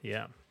 Right.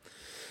 Yeah.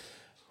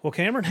 Well,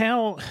 Cameron,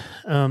 how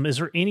is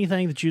there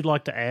anything that you'd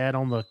like to add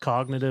on the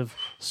cognitive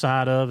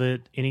side of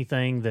it?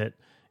 Anything that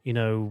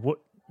what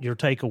your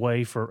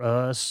takeaway for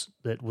us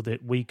that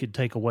we could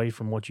take away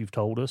from what you've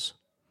told us?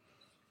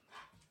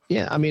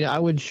 Yeah, I mean, I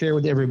would share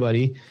with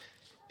everybody.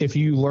 If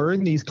you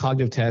learn these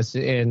cognitive tests,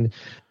 and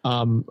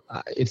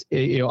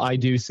I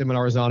do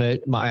seminars on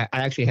it. I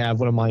actually have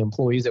one of my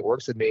employees that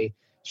works with me.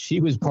 She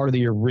was part of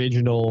the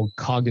original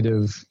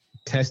cognitive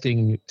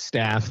testing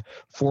staff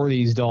for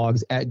these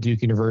dogs at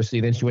Duke University.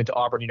 Then she went to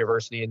Auburn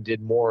University and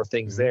did more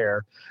things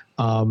there.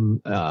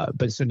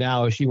 But so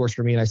now she works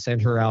for me, and I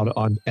send her out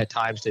at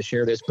times to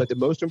share this. But the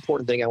most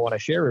important thing I want to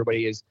share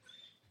everybody is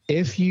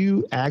if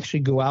you actually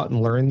go out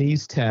and learn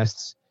these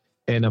tests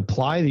and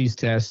apply these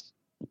tests,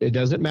 it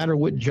doesn't matter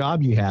what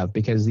job you have,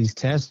 because these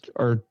tests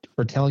are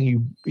telling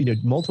you,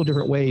 multiple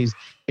different ways,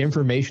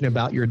 information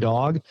about your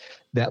dog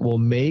that will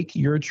make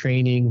your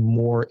training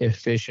more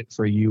efficient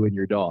for you and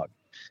your dog.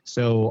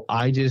 So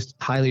I just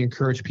highly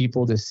encourage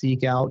people to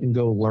seek out and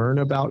go learn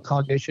about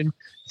cognition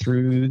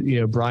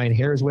through, Brian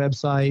Hare's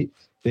website.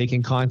 They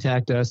can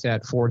contact us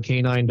at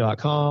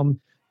fordcanine.com.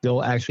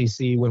 They'll actually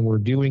see when we're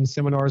doing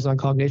seminars on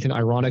cognition.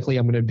 Ironically,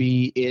 I'm going to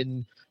be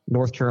in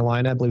North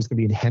Carolina. I believe it's going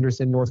to be in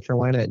Henderson, North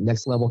Carolina at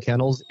Next Level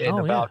Kennels in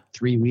about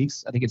 3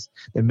 weeks. I think it's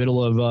the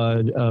middle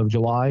of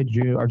July,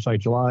 July,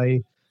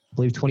 I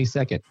believe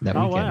 22nd, that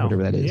weekend,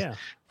 whatever that is.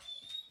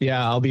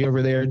 Yeah, I'll be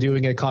over there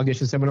doing a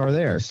cognition seminar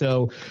there.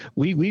 So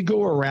we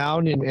go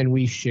around and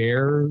we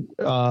share,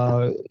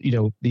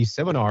 these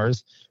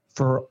seminars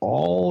for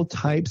all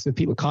types of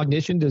people.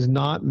 Cognition does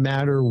not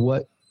matter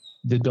what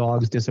the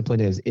dog's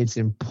discipline is. It's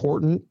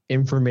important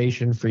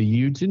information for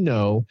you to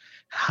know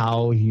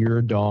how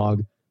your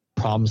dog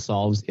problem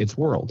solves its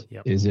world.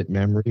 Yep. Is it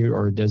memory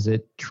or does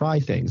it try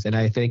things? And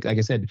I think, like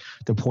I said,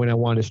 the point I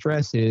want to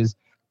stress is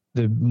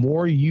the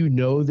more you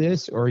know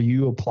this or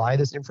you apply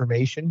this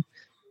information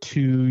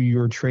to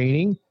your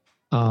training,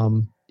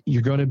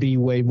 you're going to be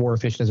way more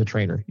efficient as a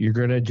trainer. You're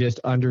going to just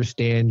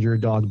understand your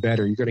dog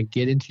better. You're going to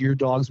get into your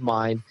dog's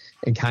mind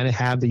and kind of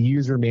have the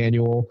user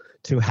manual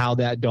to how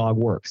that dog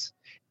works.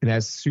 And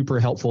that's super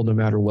helpful no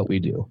matter what we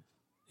do.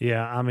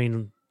 Yeah. I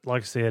mean,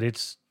 like I said,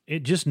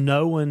 it just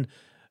knowing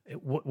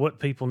what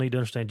people need to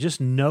understand, just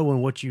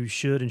knowing what you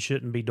should and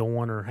shouldn't be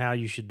doing or how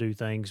you should do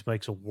things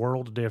makes a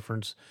world of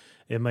difference.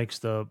 It makes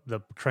the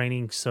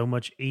training so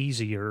much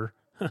easier,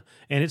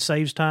 and it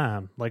saves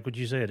time. Like what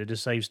you said, it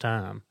just saves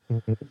time.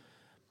 Mm-hmm.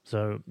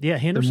 So, yeah,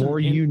 Henderson. The more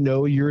you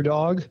know your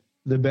dog,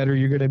 the better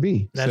you're going to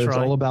be. That's so it's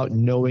right. all about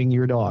knowing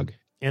your dog.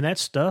 And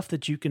that's stuff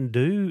that you can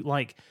do.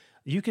 Like,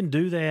 you can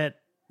do that,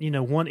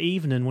 one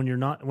evening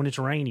when it's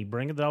rainy.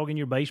 Bring a dog in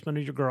your basement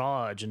or your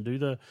garage and do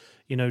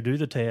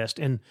the test.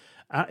 And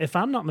if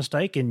I'm not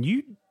mistaken,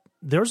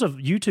 there's a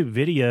YouTube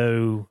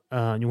video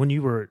when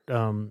you were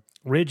at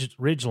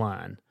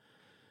Ridgeline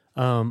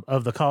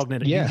of the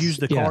cognitive. Yes, you used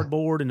the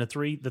cardboard and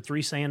the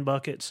three sand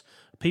buckets.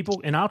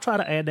 People, and I'll try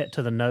to add that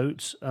to the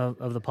notes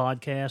of the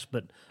podcast,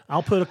 but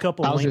I'll put a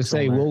couple of links.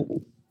 I was going to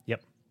say,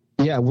 Yep.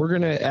 Yeah, we're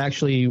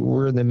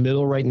in the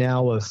middle right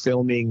now of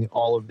filming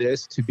all of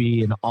this to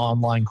be an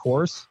online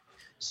course.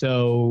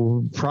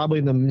 So probably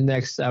in the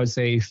next, I would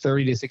say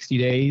 30 to 60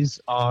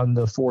 days on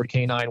the Ford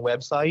K9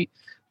 website,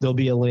 there'll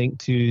be a link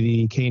to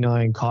the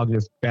K9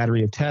 cognitive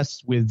battery of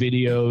tests with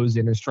videos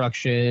and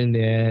instruction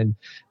and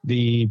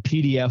the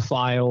PDF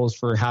files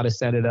for how to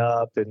set it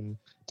up and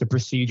the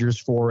procedures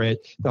for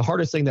it. The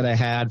hardest thing that I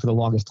had for the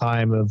longest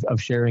time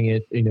of sharing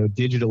it,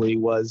 digitally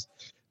was,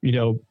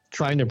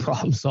 trying to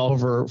problem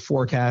solve or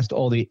forecast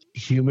all the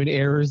human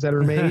errors that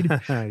are made.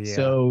 Yeah.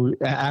 So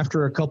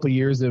after a couple of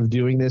years of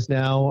doing this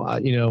now,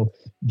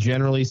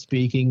 generally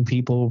speaking,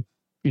 people,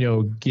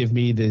 give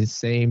me the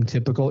same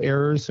typical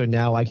errors. So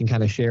now I can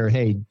kind of share,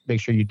 hey,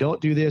 make sure you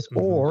don't do this. Mm-hmm.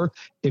 Or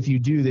if you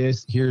do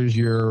this, here's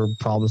your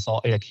problem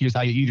solve. Here's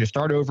how you either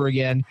start over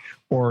again,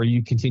 or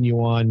you continue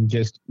on,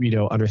 just,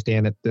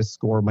 understand that this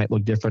score might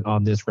look different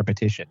on this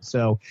repetition.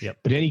 So,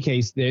 But in any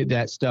case,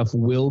 that stuff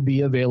will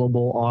be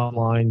available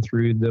online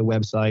through the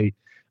website.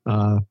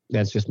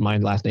 That's just my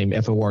last name,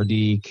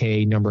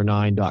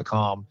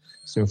 FORDK9.com.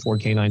 So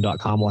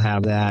FordK9.com will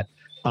have that.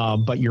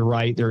 But you're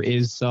right. There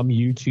is some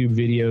YouTube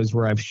videos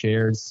where I've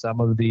shared some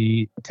of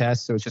the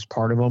tests. So it's just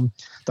part of them.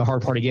 The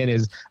hard part, again,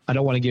 is I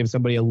don't want to give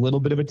somebody a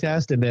little bit of a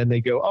test and then they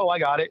go, oh, I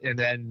got it. And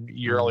then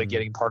you're only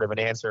getting part of an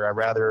answer. I'd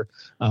rather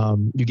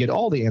you get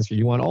all the answer.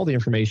 You want all the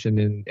information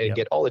and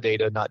get all the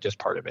data, not just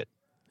part of it.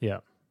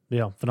 Yeah.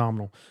 Yeah.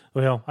 Phenomenal.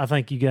 Well, I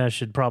think you guys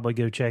should probably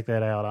go check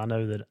that out. I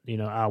know that,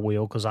 I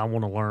will, because I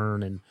want to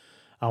learn and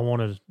I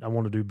want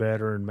to do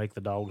better and make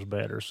the dogs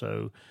better.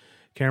 So,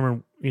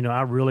 Cameron,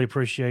 I really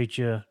appreciate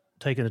you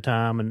taking the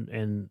time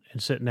and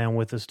sitting down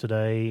with us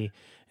today,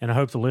 and I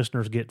hope the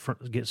listeners get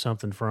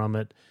something from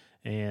it.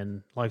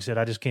 And like I said,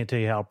 I just can't tell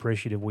you how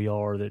appreciative we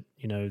are that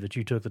that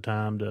you took the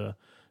time to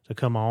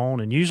come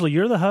on. And usually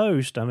you're the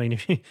host. I mean,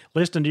 if you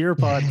listen to your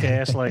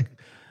podcast, like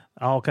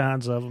all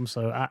kinds of them.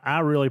 So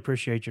I really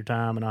appreciate your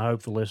time, and I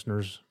hope the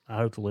listeners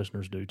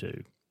do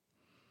too.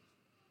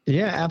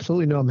 Yeah,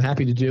 absolutely. No, I'm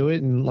happy to do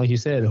it. And like you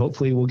said,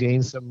 hopefully we'll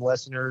gain some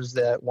listeners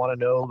that want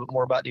to know a little bit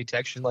more about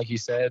detection. Like you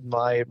said,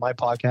 my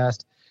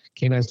podcast,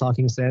 K9's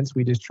Talking Sense,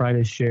 we just try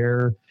to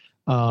share.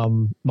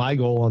 My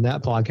goal on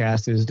that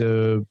podcast is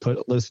to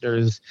put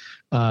listeners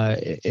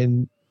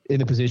in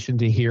a position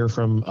to hear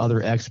from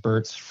other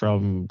experts,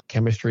 from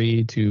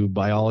chemistry to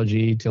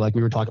biology to, like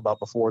we were talking about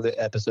before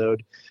the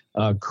episode,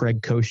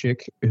 Craig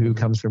Koshik, who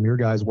comes from your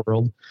guys'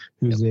 world,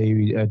 who's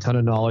a ton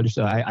of knowledge.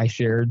 So I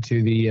shared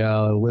to the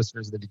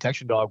listeners of the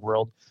detection dog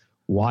world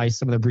why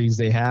some of the breeds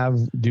they have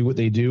do what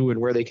they do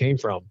and where they came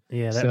from.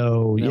 Yeah.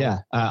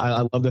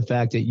 I love the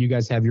fact that you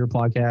guys have your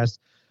podcast,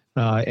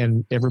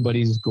 and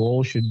everybody's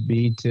goal should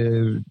be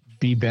to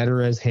be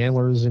better as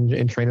handlers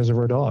and trainers of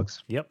our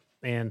dogs. Yep.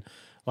 And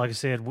like I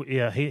said,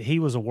 he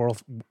was a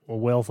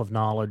wealth of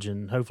knowledge,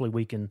 and hopefully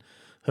we can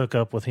hook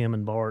up with him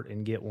and Bart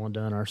and get one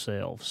done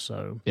ourselves.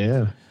 So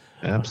yeah,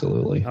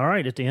 absolutely. All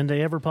right, at the end of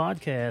every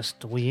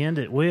podcast, we end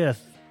it with,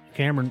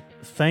 Cameron,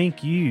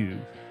 thank you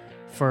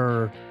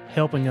for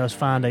helping us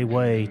find a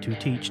way to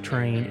teach,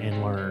 train,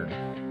 and learn.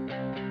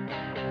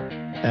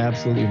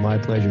 Absolutely, my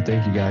pleasure.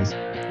 Thank you, guys.